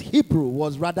 this Hebrew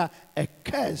was rather a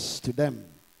curse to them.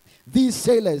 These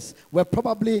sailors were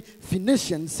probably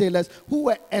Phoenician sailors who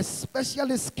were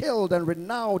especially skilled and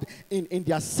renowned in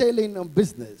their sailing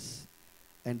business.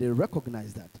 And they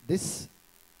recognized that this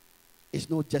is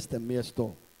not just a mere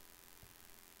storm.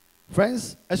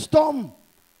 Friends, a storm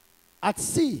at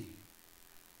sea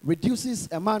reduces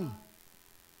a man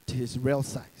to his real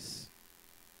size.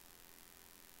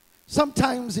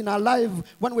 Sometimes in our life,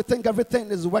 when we think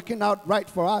everything is working out right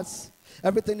for us,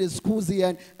 everything is cozy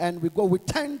and we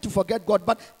tend to forget God.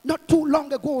 But not too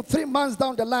long ago, 3 months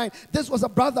down the line, this was a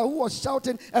brother who was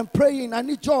shouting and praying, I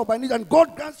need job, and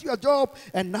God grants you a job.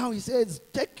 And now he says,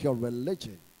 take your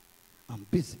religion. I'm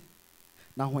busy.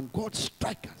 Now when God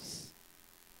strikes us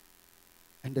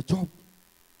and the job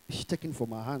is taken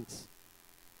from our hands,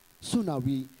 sooner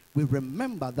we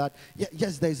remember that,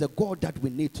 yes, there is a God that we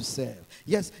need to serve.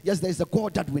 Yes, there is a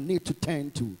God that we need to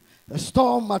turn to. A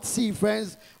storm at sea,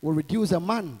 friends, will reduce a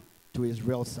man to his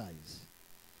real size.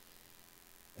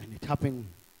 And it happened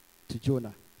to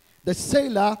Jonah. The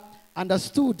sailor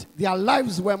understood their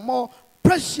lives were more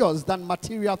precious than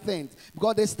material things,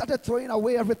 because they started throwing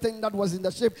away everything that was in the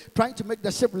ship, trying to make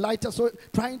the ship lighter, so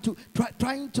trying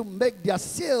to make their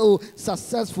sail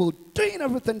successful, doing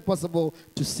everything possible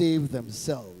to save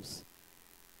themselves.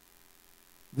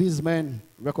 These men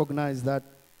recognized that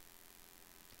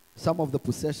some of the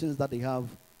possessions that they have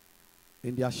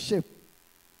in their ship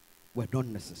were not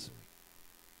necessary.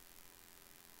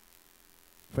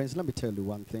 Friends, let me tell you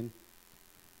one thing,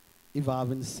 if I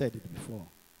haven't said it before.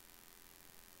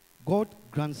 God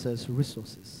grants us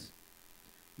resources.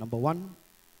 Number 1,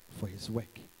 for his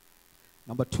work.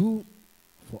 Number 2,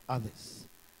 for others.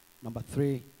 Number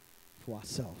 3, for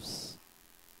ourselves.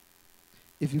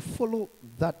 If you follow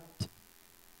that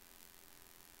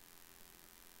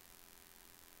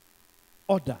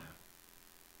order,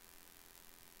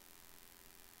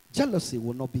 jealousy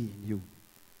will not be in you.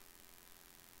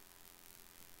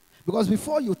 Because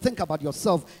before you think about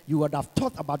yourself, you would have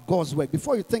thought about God's work.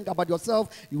 Before you think about yourself,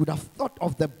 you would have thought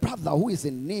of the brother who is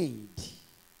in need.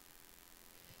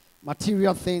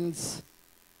 Material things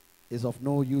is of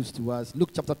no use to us. Luke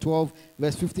chapter 12,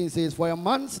 verse 15 says, for a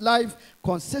man's life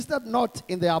consisted not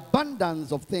in the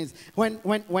abundance of things.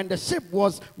 When the ship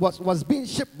was being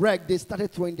shipwrecked, they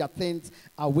started throwing their things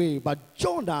away. But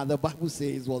Jonah, the Bible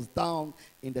says, was down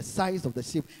in the sides of the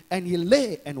ship, and he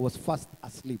lay and was fast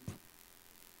asleep.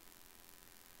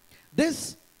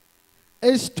 This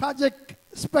is tragic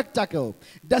spectacle.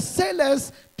 The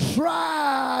sailors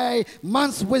try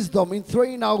man's wisdom in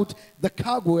throwing out the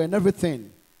cargo and everything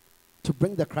to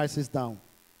bring the crisis down.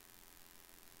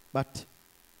 But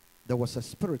there was a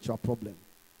spiritual problem.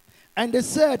 And they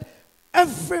said,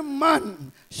 every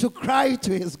man should cry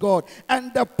to his God.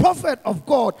 And the prophet of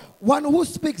God, one who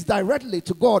speaks directly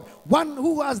to God, one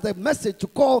who has the message to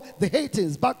call the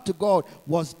haters back to God,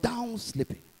 was down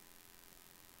sleeping.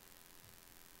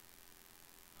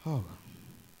 Oh.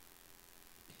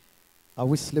 Are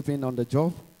we sleeping on the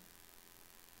job?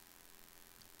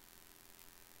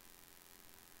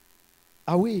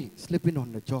 Are we sleeping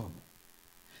on the job?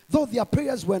 Though their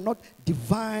prayers were not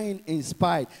divine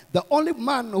inspired, the only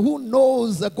man who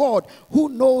knows a God, who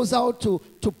knows how to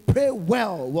pray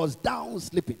well, was down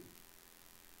sleeping.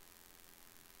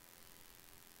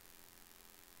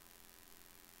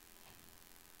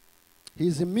 He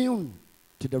is immune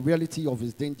to the reality of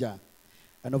his danger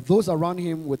and of those around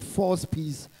him with false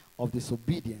peace of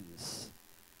disobedience.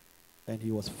 And he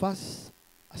was fast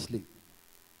asleep.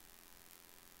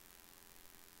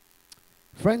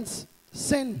 Friends,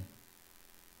 sin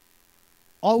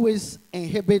always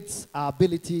inhibits our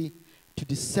ability to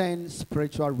discern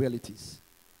spiritual realities,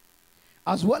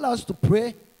 as well as to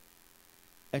pray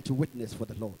and to witness for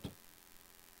the Lord.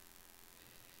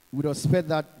 We would expect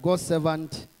that God's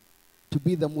servant to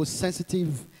be the most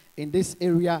sensitive in this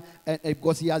area, and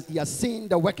because he has seen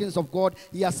the workings of God.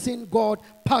 He has seen God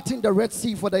parting the Red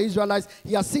Sea for the Israelites.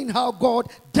 He has seen how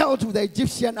God dealt with the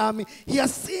Egyptian army. He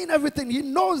has seen everything. He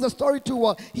knows the story too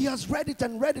well. He has read it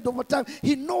and read it over time.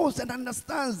 He knows and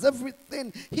understands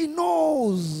everything. He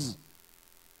knows.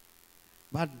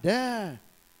 But there,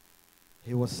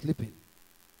 he was sleeping.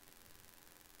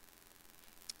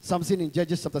 Something in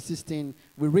Judges chapter 16,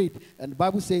 we read, and the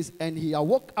Bible says, and he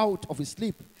awoke out of his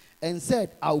sleep and said,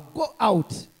 I'll go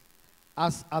out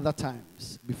as other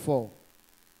times before.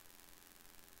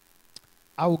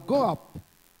 I'll go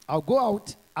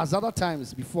out as other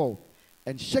times before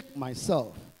and shake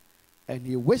myself. And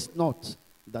he wished not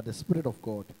that the Spirit of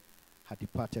God had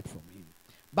departed from him.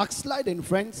 Backsliding,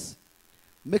 friends,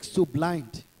 makes you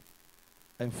blind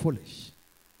and foolish.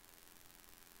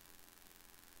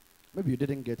 Maybe you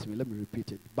didn't get me. Let me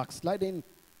repeat it. Backsliding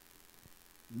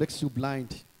makes you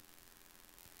blind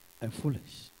and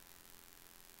foolish.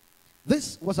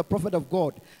 This was a prophet of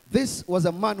God. This was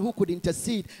a man who could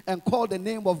intercede and call the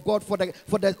name of God for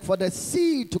the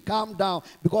sea to calm down,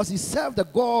 because he served the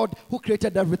God who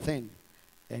created everything.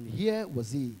 And here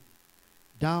was he,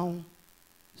 down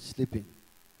sleeping.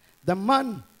 The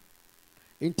man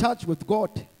in touch with God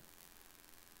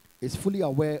is fully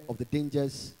aware of the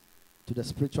dangers to the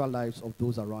spiritual lives of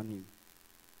those around him.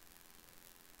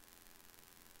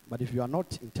 But if you are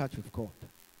not in touch with God,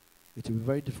 it will be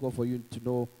very difficult for you to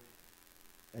know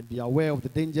and be aware of the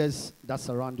dangers that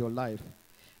surround your life.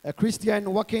 A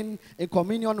Christian walking in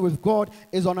communion with God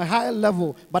is on a higher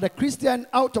level, but a Christian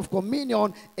out of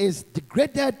communion is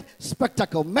degraded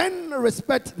spectacle. Men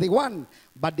respect the one,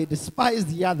 but they despise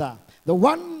the other. The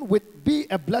one would be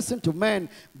a blessing to men,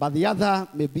 but the other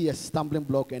may be a stumbling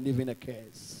block and even a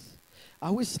curse.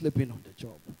 Are we sleeping on the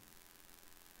job?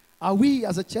 Are we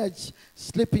as a church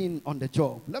sleeping on the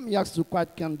job? Let me ask you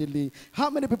quite candidly, how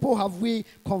many people have we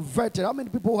converted? How many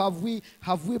people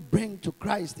have we bring to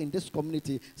Christ in this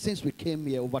community since we came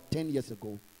here over 10 years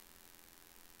ago?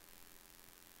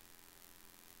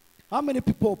 How many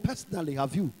people personally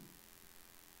have you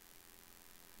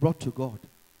brought to God?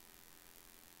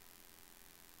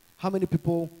 How many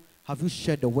people have you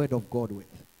shared the word of God with?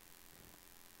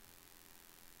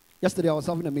 Yesterday I was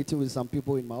having a meeting with some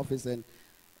people in my office, and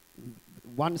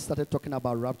one started talking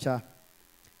about rapture,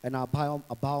 and I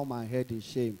bow my head in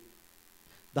shame.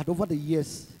 That over the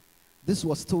years, this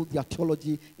was still their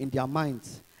theology in their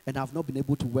minds, and I've not been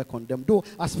able to work on them. Though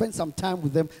I spent some time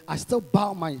with them, I still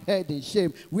bow my head in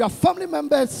shame. We are family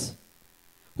members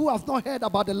who have not heard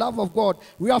about the love of God.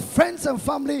 We are friends and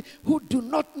family who do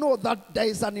not know that there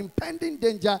is an impending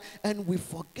danger, and we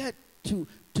forget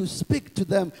to speak to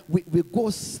them. We go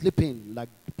sleeping like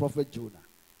the prophet Jonah.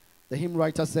 The hymn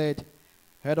writer said,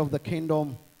 "Head of the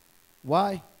kingdom,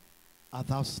 why art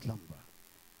thou slumber?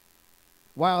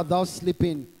 Why art thou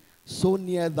sleeping so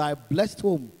near thy blessed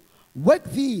home? Wake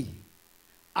thee,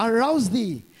 arouse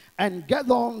thee, and get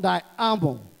on thy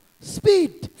armor.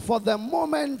 Speed, for the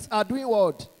moments are doing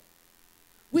what?"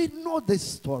 We know this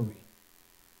story.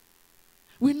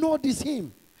 We know this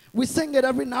hymn. We sing it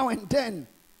every now and then.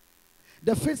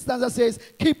 The fifth stanza says,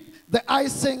 "Keep the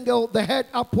eyes single, the head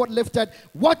upward lifted.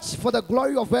 Watch for the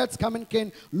glory of earth's coming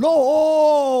King.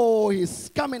 Lo, he's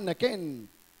coming again.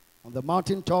 On the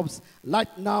mountain tops,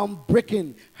 light now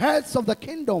breaking. Heads of the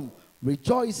kingdom,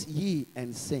 rejoice ye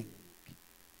and sing."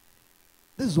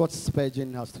 This is what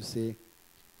Spurgeon has to say.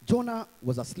 Jonah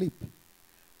was asleep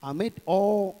amid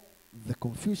all the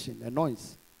confusion and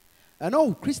noise. And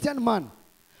oh, Christian man,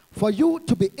 for you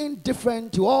to be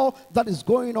indifferent to all that is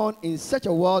going on in such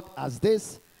a world as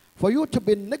this, for you to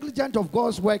be negligent of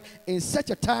God's work in such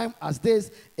a time as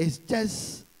this, is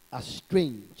just as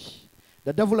strange.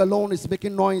 The devil alone is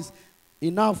making noise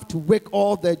enough to wake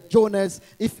all the Jonahs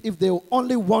if they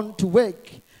only want to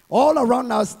wake. All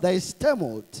around us there is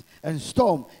tumult and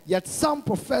storm, yet some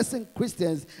professing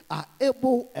Christians are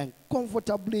able and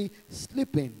comfortably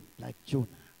sleeping like Jonah.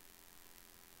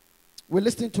 We're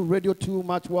listening to radio too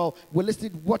much. Well, we're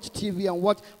listening to watch TV and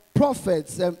watch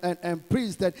prophets and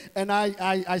priests. And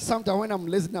I sometimes, when I'm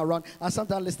listening around, I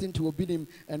sometimes listen to Agyenim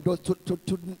and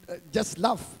to just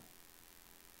laugh.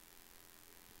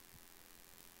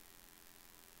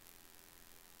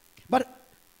 But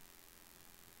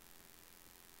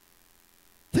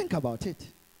think about it.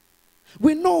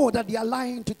 We know that they are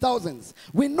lying to thousands.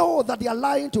 We know that they are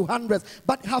lying to hundreds.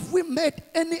 But have we made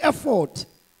any effort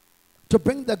to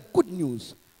bring the good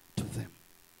news to them?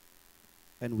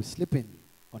 And we're sleeping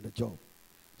on the job.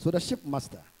 So the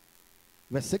shipmaster,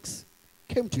 verse 6,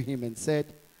 came to him and said,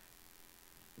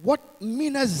 "What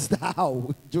meanest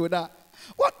thou, Jonah?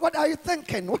 What are you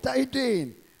thinking? What are you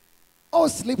doing? Oh,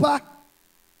 sleeper,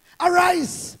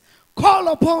 arise, call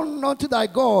upon unto thy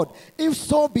God, if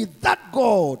so be that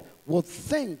God will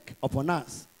think upon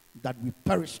us that we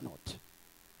perish not."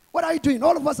 What are you doing?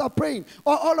 All of us are praying.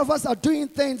 All of us are doing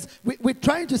things. We're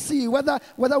trying to see whether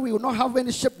we will not have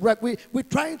any shipwreck. We're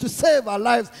trying to save our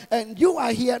lives. And you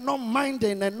are here not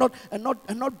minding and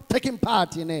not taking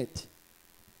part in it.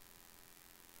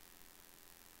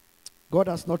 God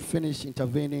has not finished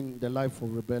intervening in the life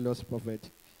of rebellious prophet.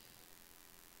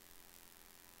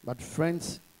 But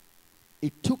friends,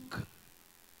 it took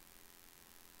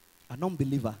an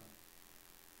unbeliever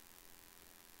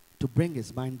to bring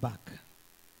his mind back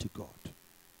to God.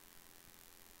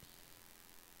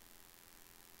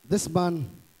 This man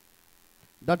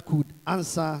that could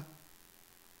answer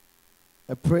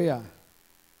a prayer,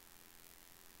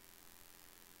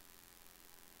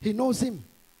 he knows him,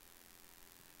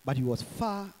 but he was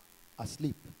far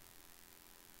asleep.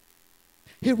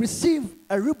 He received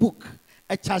a rebuke,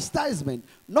 a chastisement,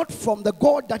 not from the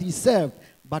God that he served,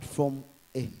 but from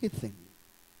a heathen.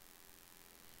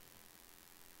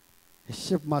 A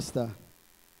shipmaster.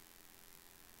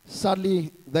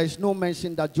 Sadly, there is no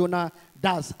mention that Jonah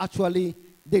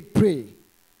did pray.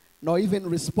 nor even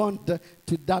respond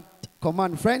to that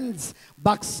command. Friends,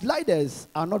 backsliders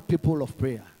are not people of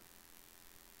prayer.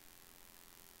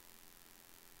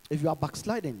 If you are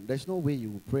backsliding, there's no way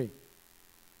you will pray.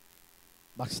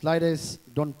 Backsliders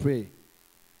don't pray.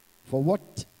 For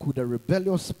what could a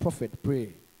rebellious prophet pray?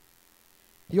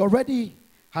 He already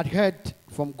had heard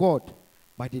from God,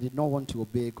 but he did not want to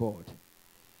obey God.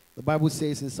 The Bible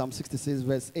says in Psalm 66,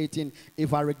 verse 18,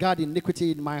 if I regard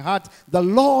iniquity in my heart, the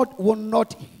Lord will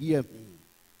not hear me.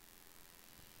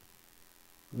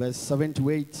 Verse 7 to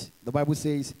 8, the Bible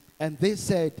says, and they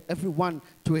said, everyone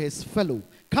to his fellow,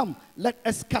 come, let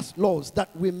us cast lots, that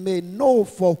we may know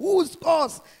for whose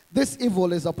cause this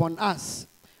evil is upon us.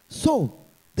 So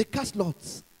they cast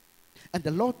lots, and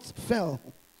the lots fell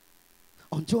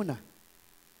on Jonah.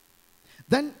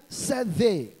 Then said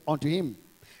they unto him,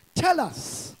 tell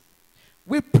us,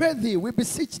 we pray thee, we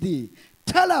beseech thee,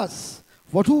 tell us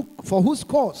for whose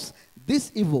cause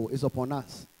this evil is upon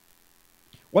us.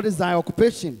 What is thy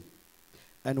occupation,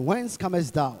 and whence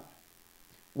comest thou?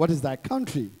 What is thy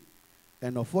country,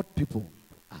 and of what people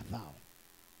art thou?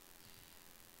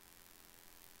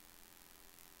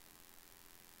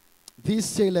 These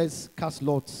sailors cast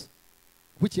lots,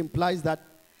 which implies that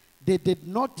they did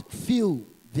not feel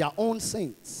their own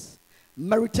sins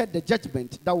merited the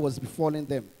judgment that was befalling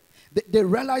them. They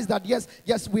realized that,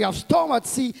 yes, we have storm at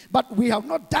sea, but we have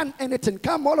not done anything.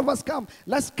 Come, all of us come.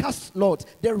 Let's cast lots.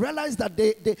 They realized that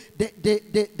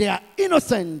they are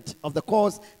innocent of the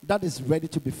cause that is ready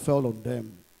to befall on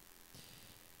them.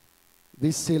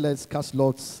 These sailors cast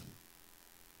lots.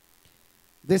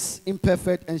 This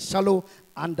imperfect and shallow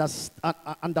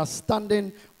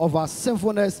understanding of our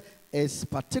sinfulness is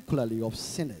particularly of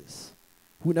sinners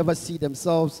who never see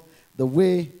themselves the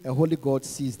way a holy God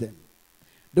sees them.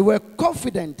 They were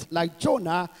confident, like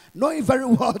Jonah, knowing very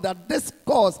well that this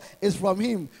cause is from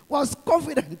him, was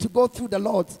confident to go through the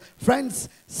Lord's. Friends,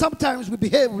 sometimes we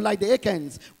behave like the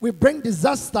Achaeans. We bring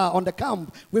disaster on the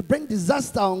camp. We bring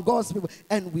disaster on God's people,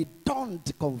 and we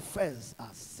don't confess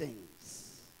our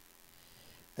sins.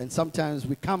 And sometimes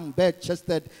we come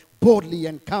bare-chested, boldly,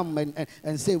 and come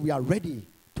and say we are ready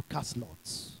to cast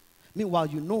lots. Meanwhile,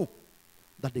 you know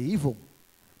that the evil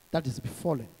that is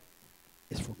befallen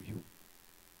is from you.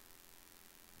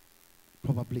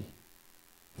 Probably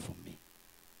from me.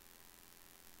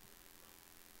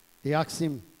 They asked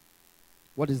him,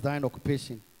 what is thine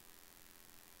occupation?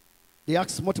 They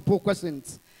asked multiple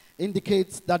questions.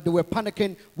 Indicates that they were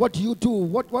panicking. What do you do?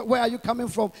 Where are you coming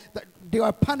from? They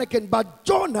were panicking, but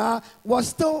Jonah was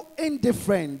still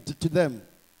indifferent to them.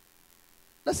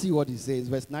 Let's see what he says,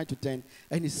 verse 9 to 10.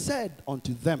 And he said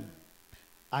unto them,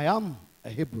 I am a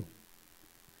Hebrew,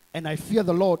 and I fear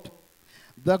the Lord,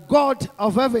 the God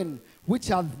of heaven, which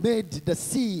hath made the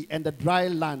sea and the dry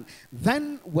land.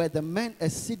 Then were the men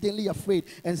exceedingly afraid,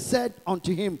 and said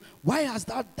unto him, why hast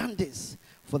thou done this?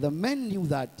 For the men knew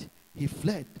that he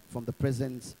fled from the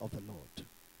presence of the Lord.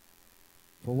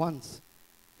 For once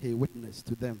he witnessed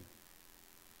to them.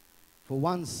 For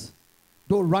once,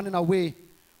 though running away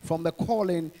from the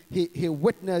calling, he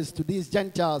witnessed to these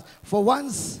Gentiles. For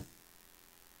once,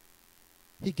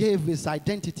 he gave his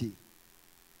identity.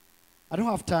 I don't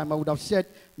have time. I would have shared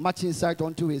much insight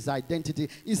onto his identity.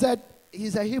 He said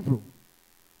he's a Hebrew.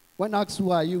 When asked,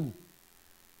 who are you?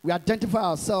 We identify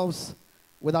ourselves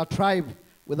with our tribe,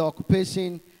 with our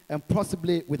occupation, and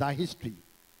possibly with our history.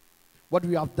 What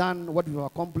we have done, what we have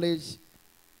accomplished.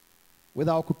 With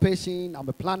our occupation, I'm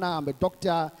a planner, I'm a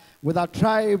doctor. With our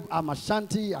tribe, I'm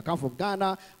Ashanti, I come from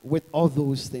Ghana. With all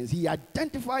those things. He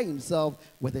identified himself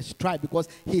with his tribe because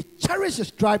he cherished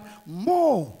his tribe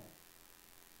more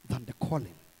than the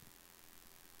calling.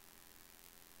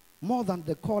 More than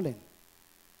the calling.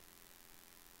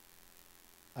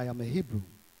 I am a Hebrew,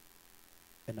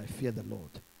 and I fear the Lord.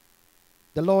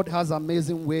 The Lord has an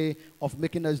amazing way of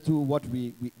making us do what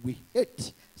we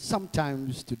hate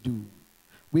sometimes to do.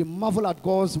 We marvel at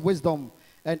God's wisdom,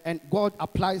 and God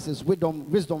applies his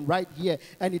wisdom right here,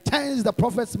 and he turns the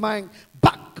prophet's mind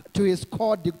back to his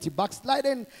core duty.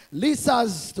 Backsliding leads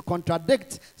us to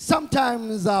contradict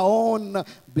sometimes our own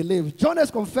beliefs.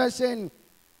 Jonah's confession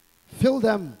filled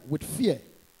them with fear.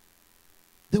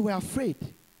 They were afraid,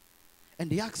 and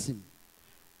they asked him,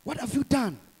 what have you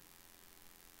done?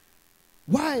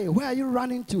 Why? Where are you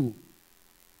running to?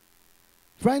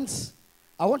 Friends,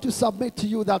 I want to submit to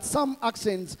you that some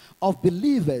actions of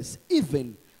believers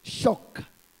even shock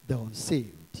the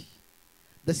unsaved.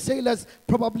 The sailors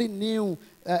probably knew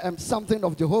something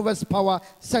of Jehovah's power,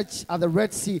 such as the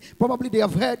Red Sea. Probably they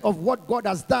have heard of what God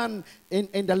has done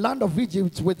in the land of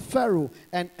Egypt with Pharaoh,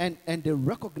 and they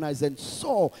recognized and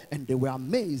saw, and they were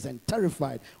amazed and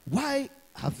terrified. Why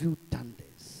have you done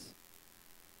this?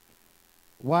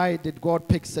 Why did God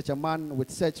pick such a man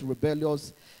with such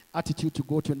rebellious attitude to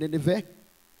go to Nineveh?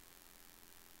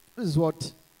 This is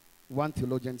what one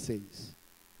theologian says.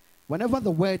 Whenever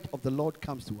the word of the Lord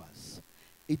comes to us,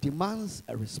 it demands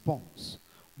a response.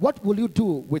 What will you do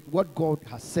with what God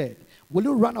has said? Will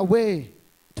you run away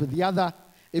to the other?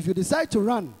 If you decide to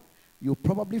run, you'll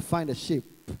probably find a ship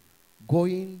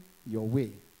going your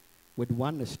way with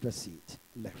one extra seat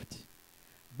left.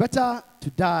 Better to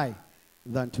die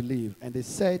than to live. And they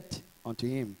said unto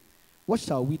him, what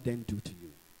shall we then do to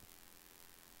you?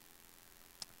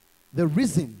 The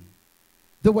reason,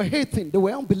 they were hating, they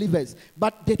were unbelievers,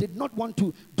 but they did not want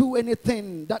to do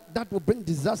anything that would bring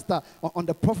disaster on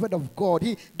the prophet of God.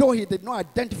 Though he did not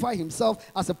identify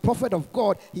himself as a prophet of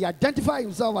God, he identified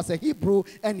himself as a Hebrew,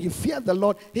 and he feared the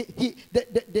Lord. They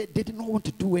did not want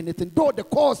to do anything. Though the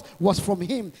cause was from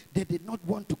him, they did not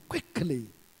want to quickly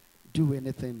do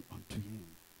anything unto him.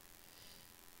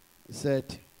 He said,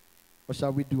 what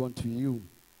shall we do unto you?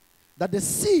 That the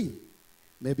sea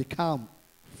may become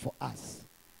for us.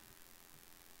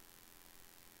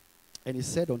 And he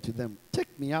said unto them,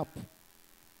 take me up,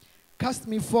 cast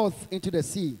me forth into the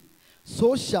sea,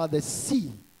 so shall the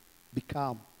sea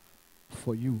become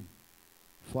for you.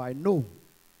 For I know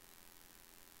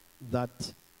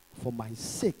that for my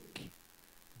sake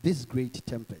this great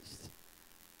tempest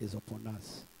is upon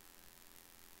us.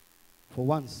 For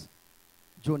once,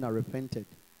 Jonah repented.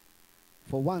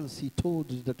 For once, he told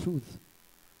the truth.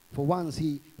 For once,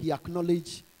 he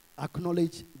acknowledged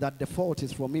that the fault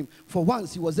is from him. For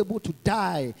once, he was able to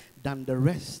die than the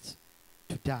rest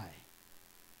to die.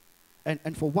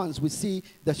 And for once, we see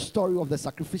the story of the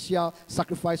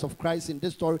sacrifice of Christ in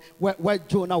this story, where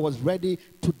Jonah was ready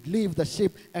to leave the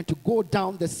ship and to go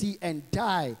down the sea and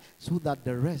die so that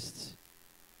the rest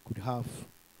could have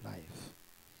life.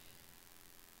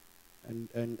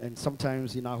 And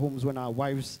sometimes in our homes, when our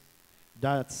wives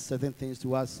do certain things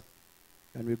to us,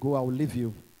 and we go, I will leave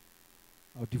you,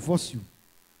 I'll divorce you.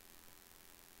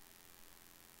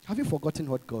 Have you forgotten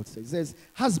what God says? He says,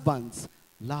 husbands,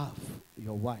 love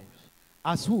your wives.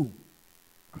 As who?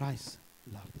 Christ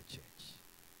loved the church.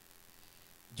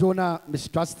 Jonah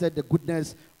mistrusted the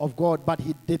goodness of God, but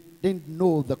he didn't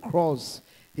know the cross.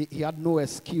 He had no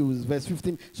excuse. Verse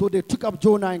 15. So they took up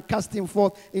Jonah and cast him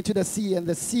forth into the sea, and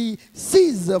the sea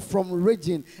ceased from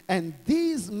raging, and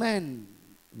these men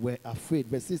were afraid.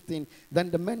 Verse 16. Then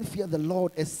the men feared the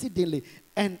Lord exceedingly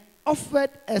and offered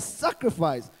a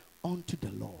sacrifice unto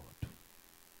the Lord.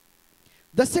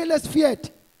 The sailors feared.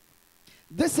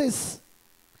 This is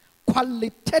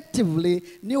qualitatively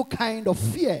new kind of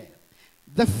fear.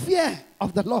 The fear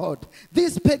of the Lord.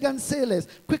 These pagan sailors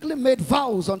quickly made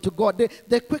vows unto God.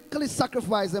 They quickly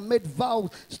sacrificed and made vows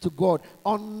to God.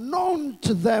 Unknown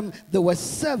to them, they were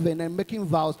serving and making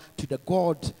vows to the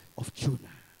God of Jonah.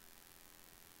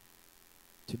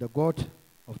 To the God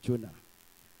of Jonah.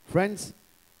 Friends,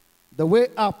 the way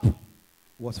up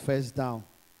was first down.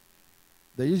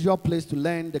 The usual place to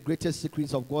learn the greatest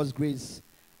secrets of God's grace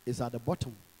is at the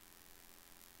bottom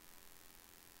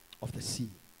of the sea.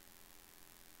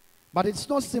 But it's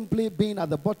not simply being at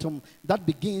the bottom that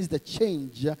begins the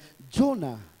change.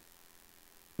 Jonah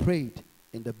prayed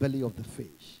in the belly of the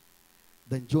fish.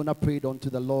 Then Jonah prayed unto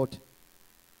the Lord.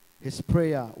 His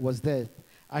prayer was there.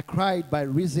 I cried by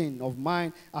reason of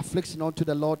mine affliction unto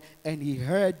the Lord, and he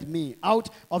heard me. Out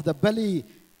of the belly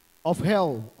of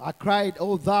hell I cried,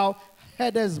 O thou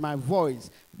heardest my voice.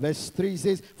 Verse 3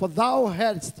 says, For thou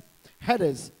hast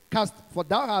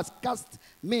cast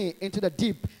me into the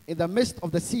deep, in the midst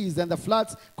of the seas, and the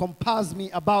floods compassed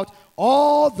me about.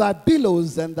 All thy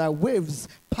billows and thy waves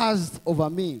passed over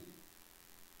me.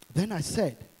 Then I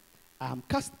said, I am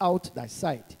cast out thy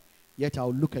sight, yet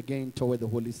I'll look again toward the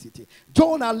holy city.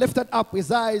 Jonah lifted up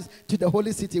his eyes to the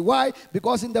holy city. Why?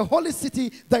 Because in the holy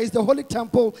city there is the holy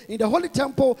temple. In the holy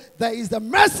temple there is the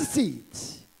mercy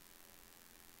seat.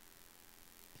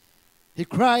 He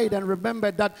cried and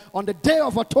remembered that on the day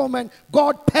of atonement,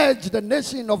 God purged the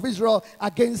nation of Israel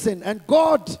against sin, and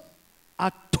God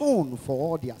atoned for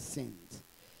all their sins.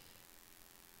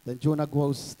 Then Jonah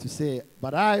goes to say,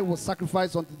 But I will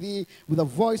sacrifice unto thee with a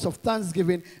voice of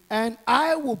thanksgiving, and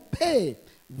I will pay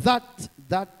that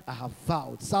I have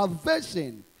vowed.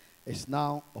 Salvation is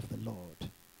now of the Lord.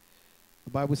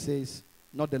 The Bible says,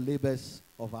 not the labors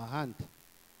of our hand.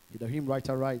 The hymn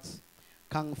writer writes,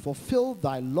 can fulfill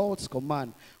thy Lord's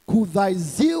command. Could thy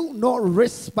zeal no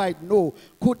respite know?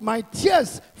 Could my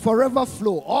tears forever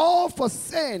flow? All for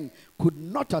sin could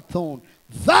not atone.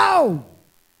 Thou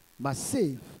must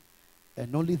save,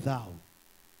 and only thou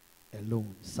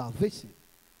alone. Salvation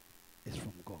is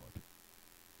from God.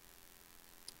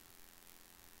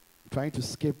 trying to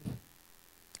escape.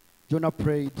 Jonah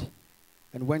prayed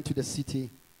and went to the city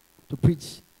to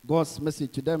preach God's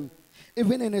message to them.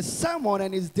 Even in his sermon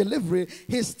and his delivery,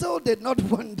 he still did not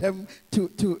want them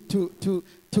to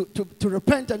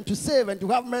repent and to save and to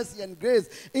have mercy and grace.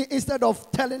 Instead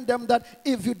of telling them that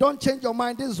if you don't change your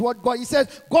mind, this is what God, he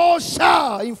says, God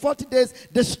shall in 40 days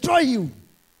destroy you.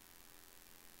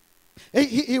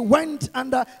 He went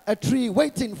under a tree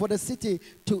waiting for the city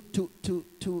to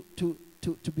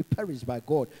be perished by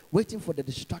God, waiting for the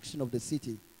destruction of the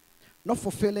city. Not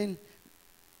fulfilling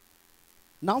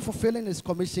his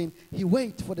commission, he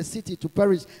waited for the city to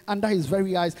perish under his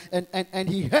very eyes. And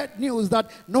he heard news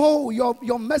that, no,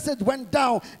 your message went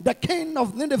down. The king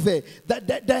of Nineveh,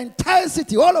 the entire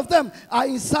city, all of them are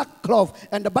in sackcloth.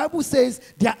 And the Bible says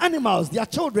their animals, their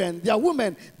children, their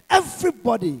women,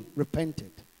 everybody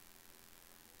repented.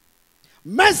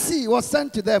 Mercy was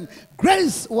sent to them.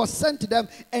 Grace was sent to them.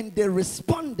 And they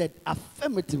responded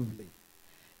affirmatively.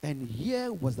 And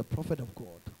here was the prophet of God.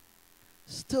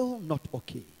 Still not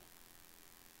okay.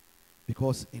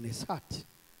 Because in his heart,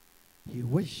 he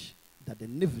wished that the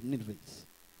Ninevites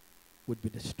would be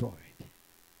destroyed.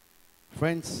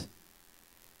 Friends,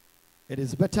 it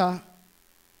is better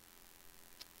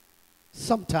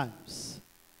sometimes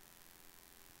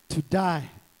to die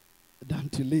than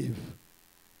to live,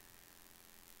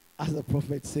 as the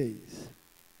prophet says.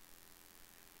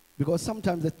 Because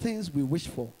sometimes the things we wish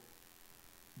for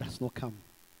does not come.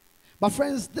 But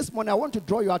friends, this morning I want to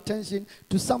draw your attention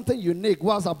to something unique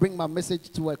whilst I bring my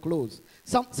message to a close.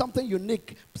 Something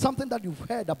unique, something that you've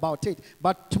heard about it.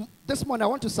 But this morning I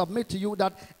want to submit to you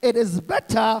that it is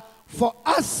better for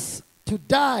us to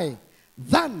die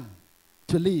than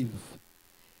to live.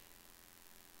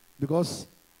 Because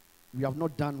we have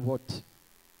not done what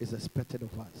is expected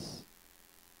of us.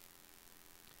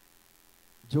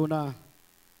 Jonah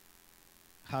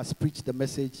has preached the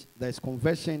message. There is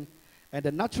conversion. And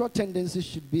the natural tendency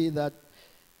should be that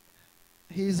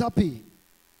he is happy.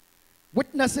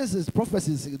 Witnesses his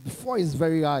prophecies before his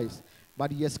very eyes.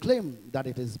 But he has claimed that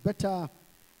it is better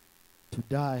to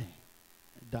die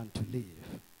than to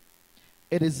live.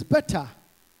 It is better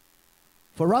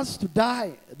for us to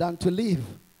die than to live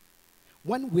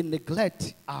when we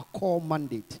neglect our core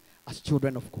mandate as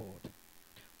children of God.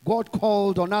 God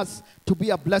called on us to be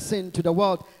a blessing to the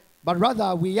world, but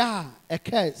rather we are a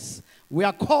curse. We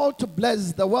are called to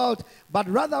bless the world, but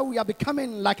rather we are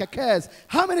becoming like a curse.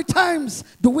 How many times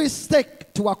do we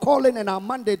stick to our calling and our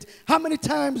mandate? How many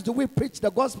times do we preach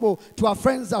the gospel to our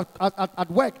friends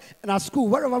at work and at school,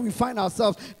 wherever we find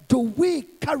ourselves? Do we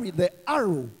carry the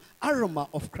aroma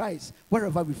of Christ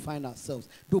wherever we find ourselves?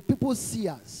 Do people see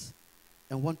us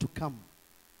and want to come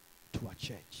to our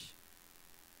church?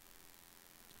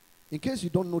 In case you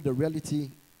don't know the reality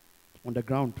on the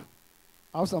ground,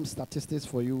 I have some statistics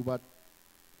for you, but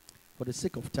for the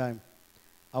sake of time,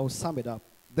 I will sum it up.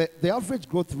 The average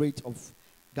growth rate of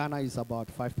Ghana is about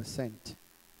 5%.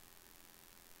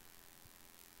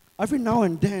 Every now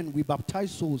and then, we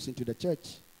baptize souls into the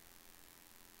church.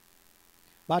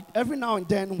 But every now and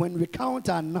then, when we count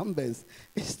our numbers,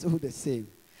 it's still the same.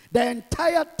 The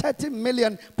entire 30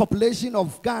 million population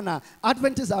of Ghana,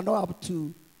 Adventists are now up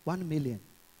to 1 million.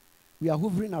 We are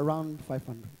hovering around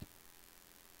 500.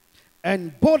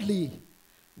 And boldly,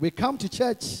 we come to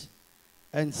church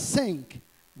and sing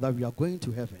that we are going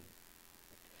to heaven.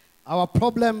 Our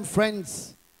problem,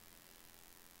 friends,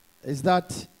 is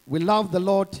that we love the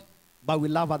Lord, but we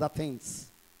love other things.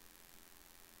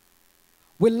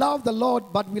 We love the Lord,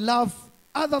 but we love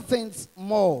other things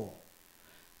more.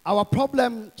 Our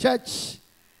problem, church,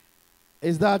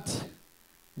 is that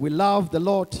we love the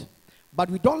Lord, but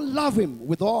we don't love him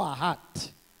with all our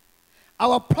heart.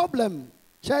 Our problem,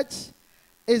 church,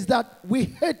 is that we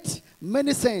hate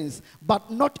many sins, but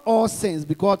not all sins,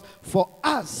 because for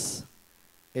us,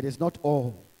 it is not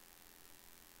all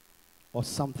or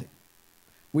something.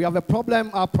 We have a problem.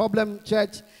 Our problem,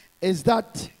 church, is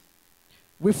that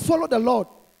we follow the Lord,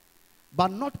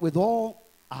 but not with all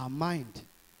our mind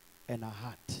and our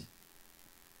heart.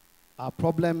 Our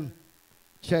problem,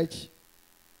 church,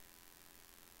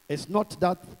 is not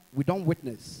that we don't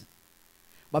witness,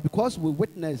 but because we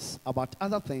witness about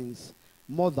other things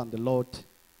more than the Lord,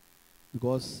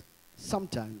 because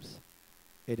sometimes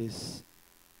it is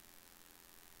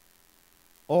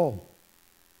all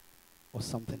or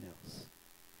something else.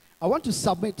 I want to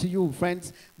submit to you,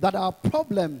 friends, that our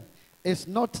problem is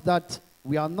not that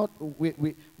we're not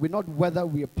whether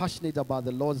we are passionate about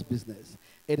the Lord's business.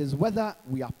 It is whether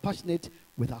we are passionate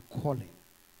with our calling.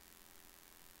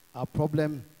 Our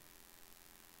problem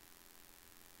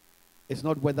is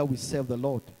not whether we serve the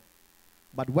Lord,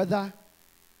 but whether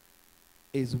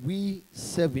is we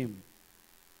serve him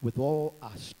with all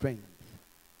our strength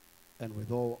and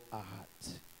with all our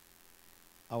heart.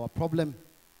 Our problem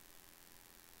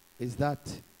is that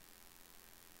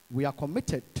we are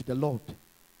committed to the Lord.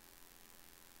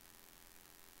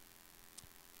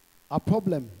 Our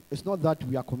problem is not that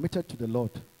we are committed to the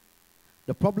Lord.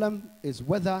 The problem is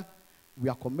whether we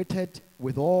are committed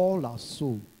with all our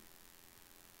soul.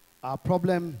 Our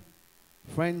problem,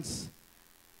 friends,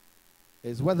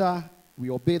 is whether we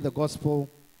obey the gospel,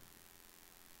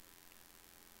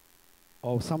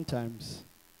 or sometimes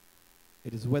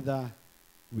it is whether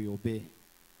we obey.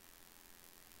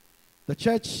 The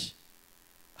church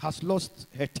has lost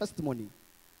her testimony.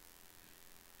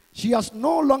 She has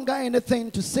no longer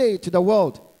anything to say to the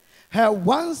world. Her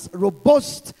once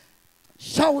robust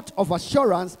shout of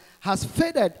assurance has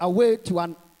faded away to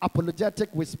an apologetic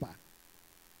whisper.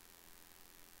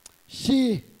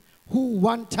 She who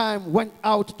one time went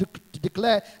out to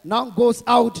declare now goes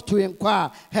out to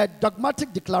inquire. Her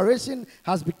dogmatic declaration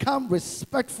has become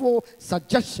respectful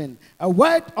suggestion, a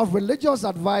word of religious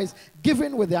advice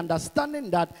given with the understanding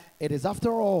that it is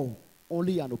after all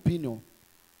only an opinion,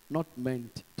 not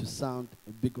meant to sound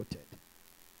bigoted.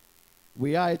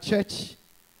 We are a church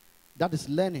that is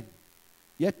learning,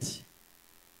 yet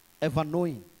ever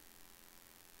knowing.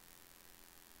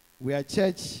 We are a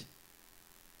church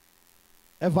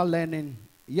ever learning,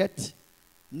 yet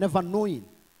never knowing.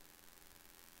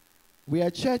 We are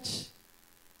a church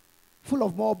full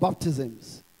of more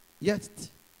baptisms, yet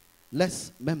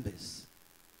less members.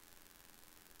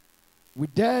 We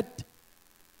dared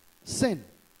sin,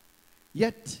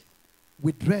 yet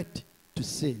we dread to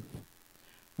save.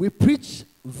 We preach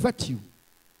virtue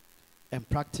and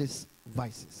practice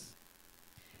vices.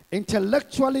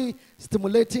 Intellectually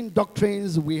stimulating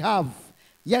doctrines we have,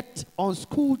 yet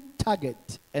unschooled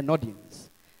target and audience.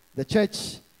 The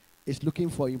church is looking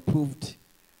for improved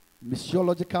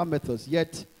missiological methods,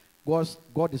 yet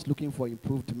God is looking for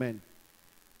improved men.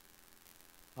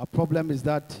 Our problem is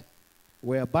that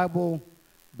we're a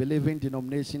Bible-believing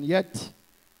denomination, yet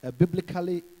a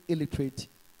biblically illiterate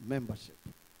membership.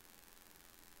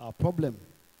 Our problem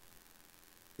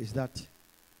is that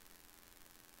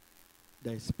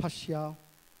there is partial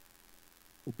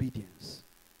obedience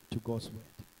to God's word.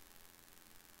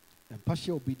 And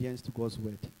partial obedience to God's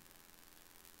word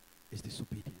is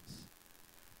disobedience.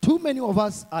 Too many of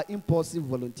us are impulsive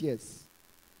volunteers.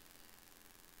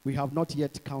 We have not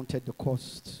yet counted the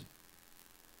cost.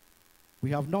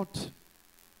 We have not.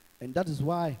 And that is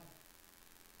why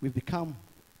we've become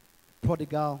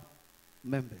prodigal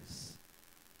members,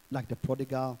 like the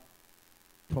prodigal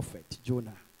prophet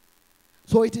Jonah.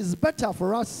 So it is better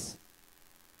for us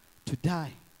to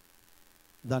die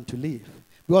than to live.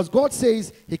 Because God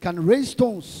says he can raise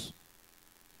stones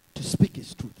to speak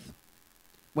his truth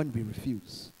when we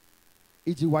refuse.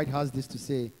 E.G. White has this to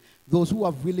say: those who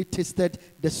have really tasted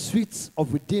the sweets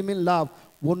of redeeming love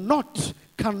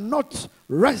cannot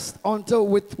rest until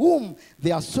with whom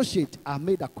they associate are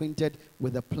made acquainted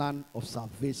with the plan of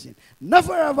salvation.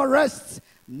 Never ever rest.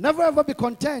 Never ever be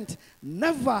content.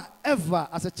 Never ever,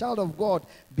 as a child of God,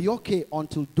 be okay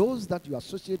until those that you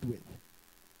associate with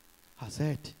has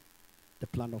heard the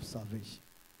plan of salvation.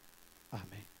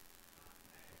 Amen.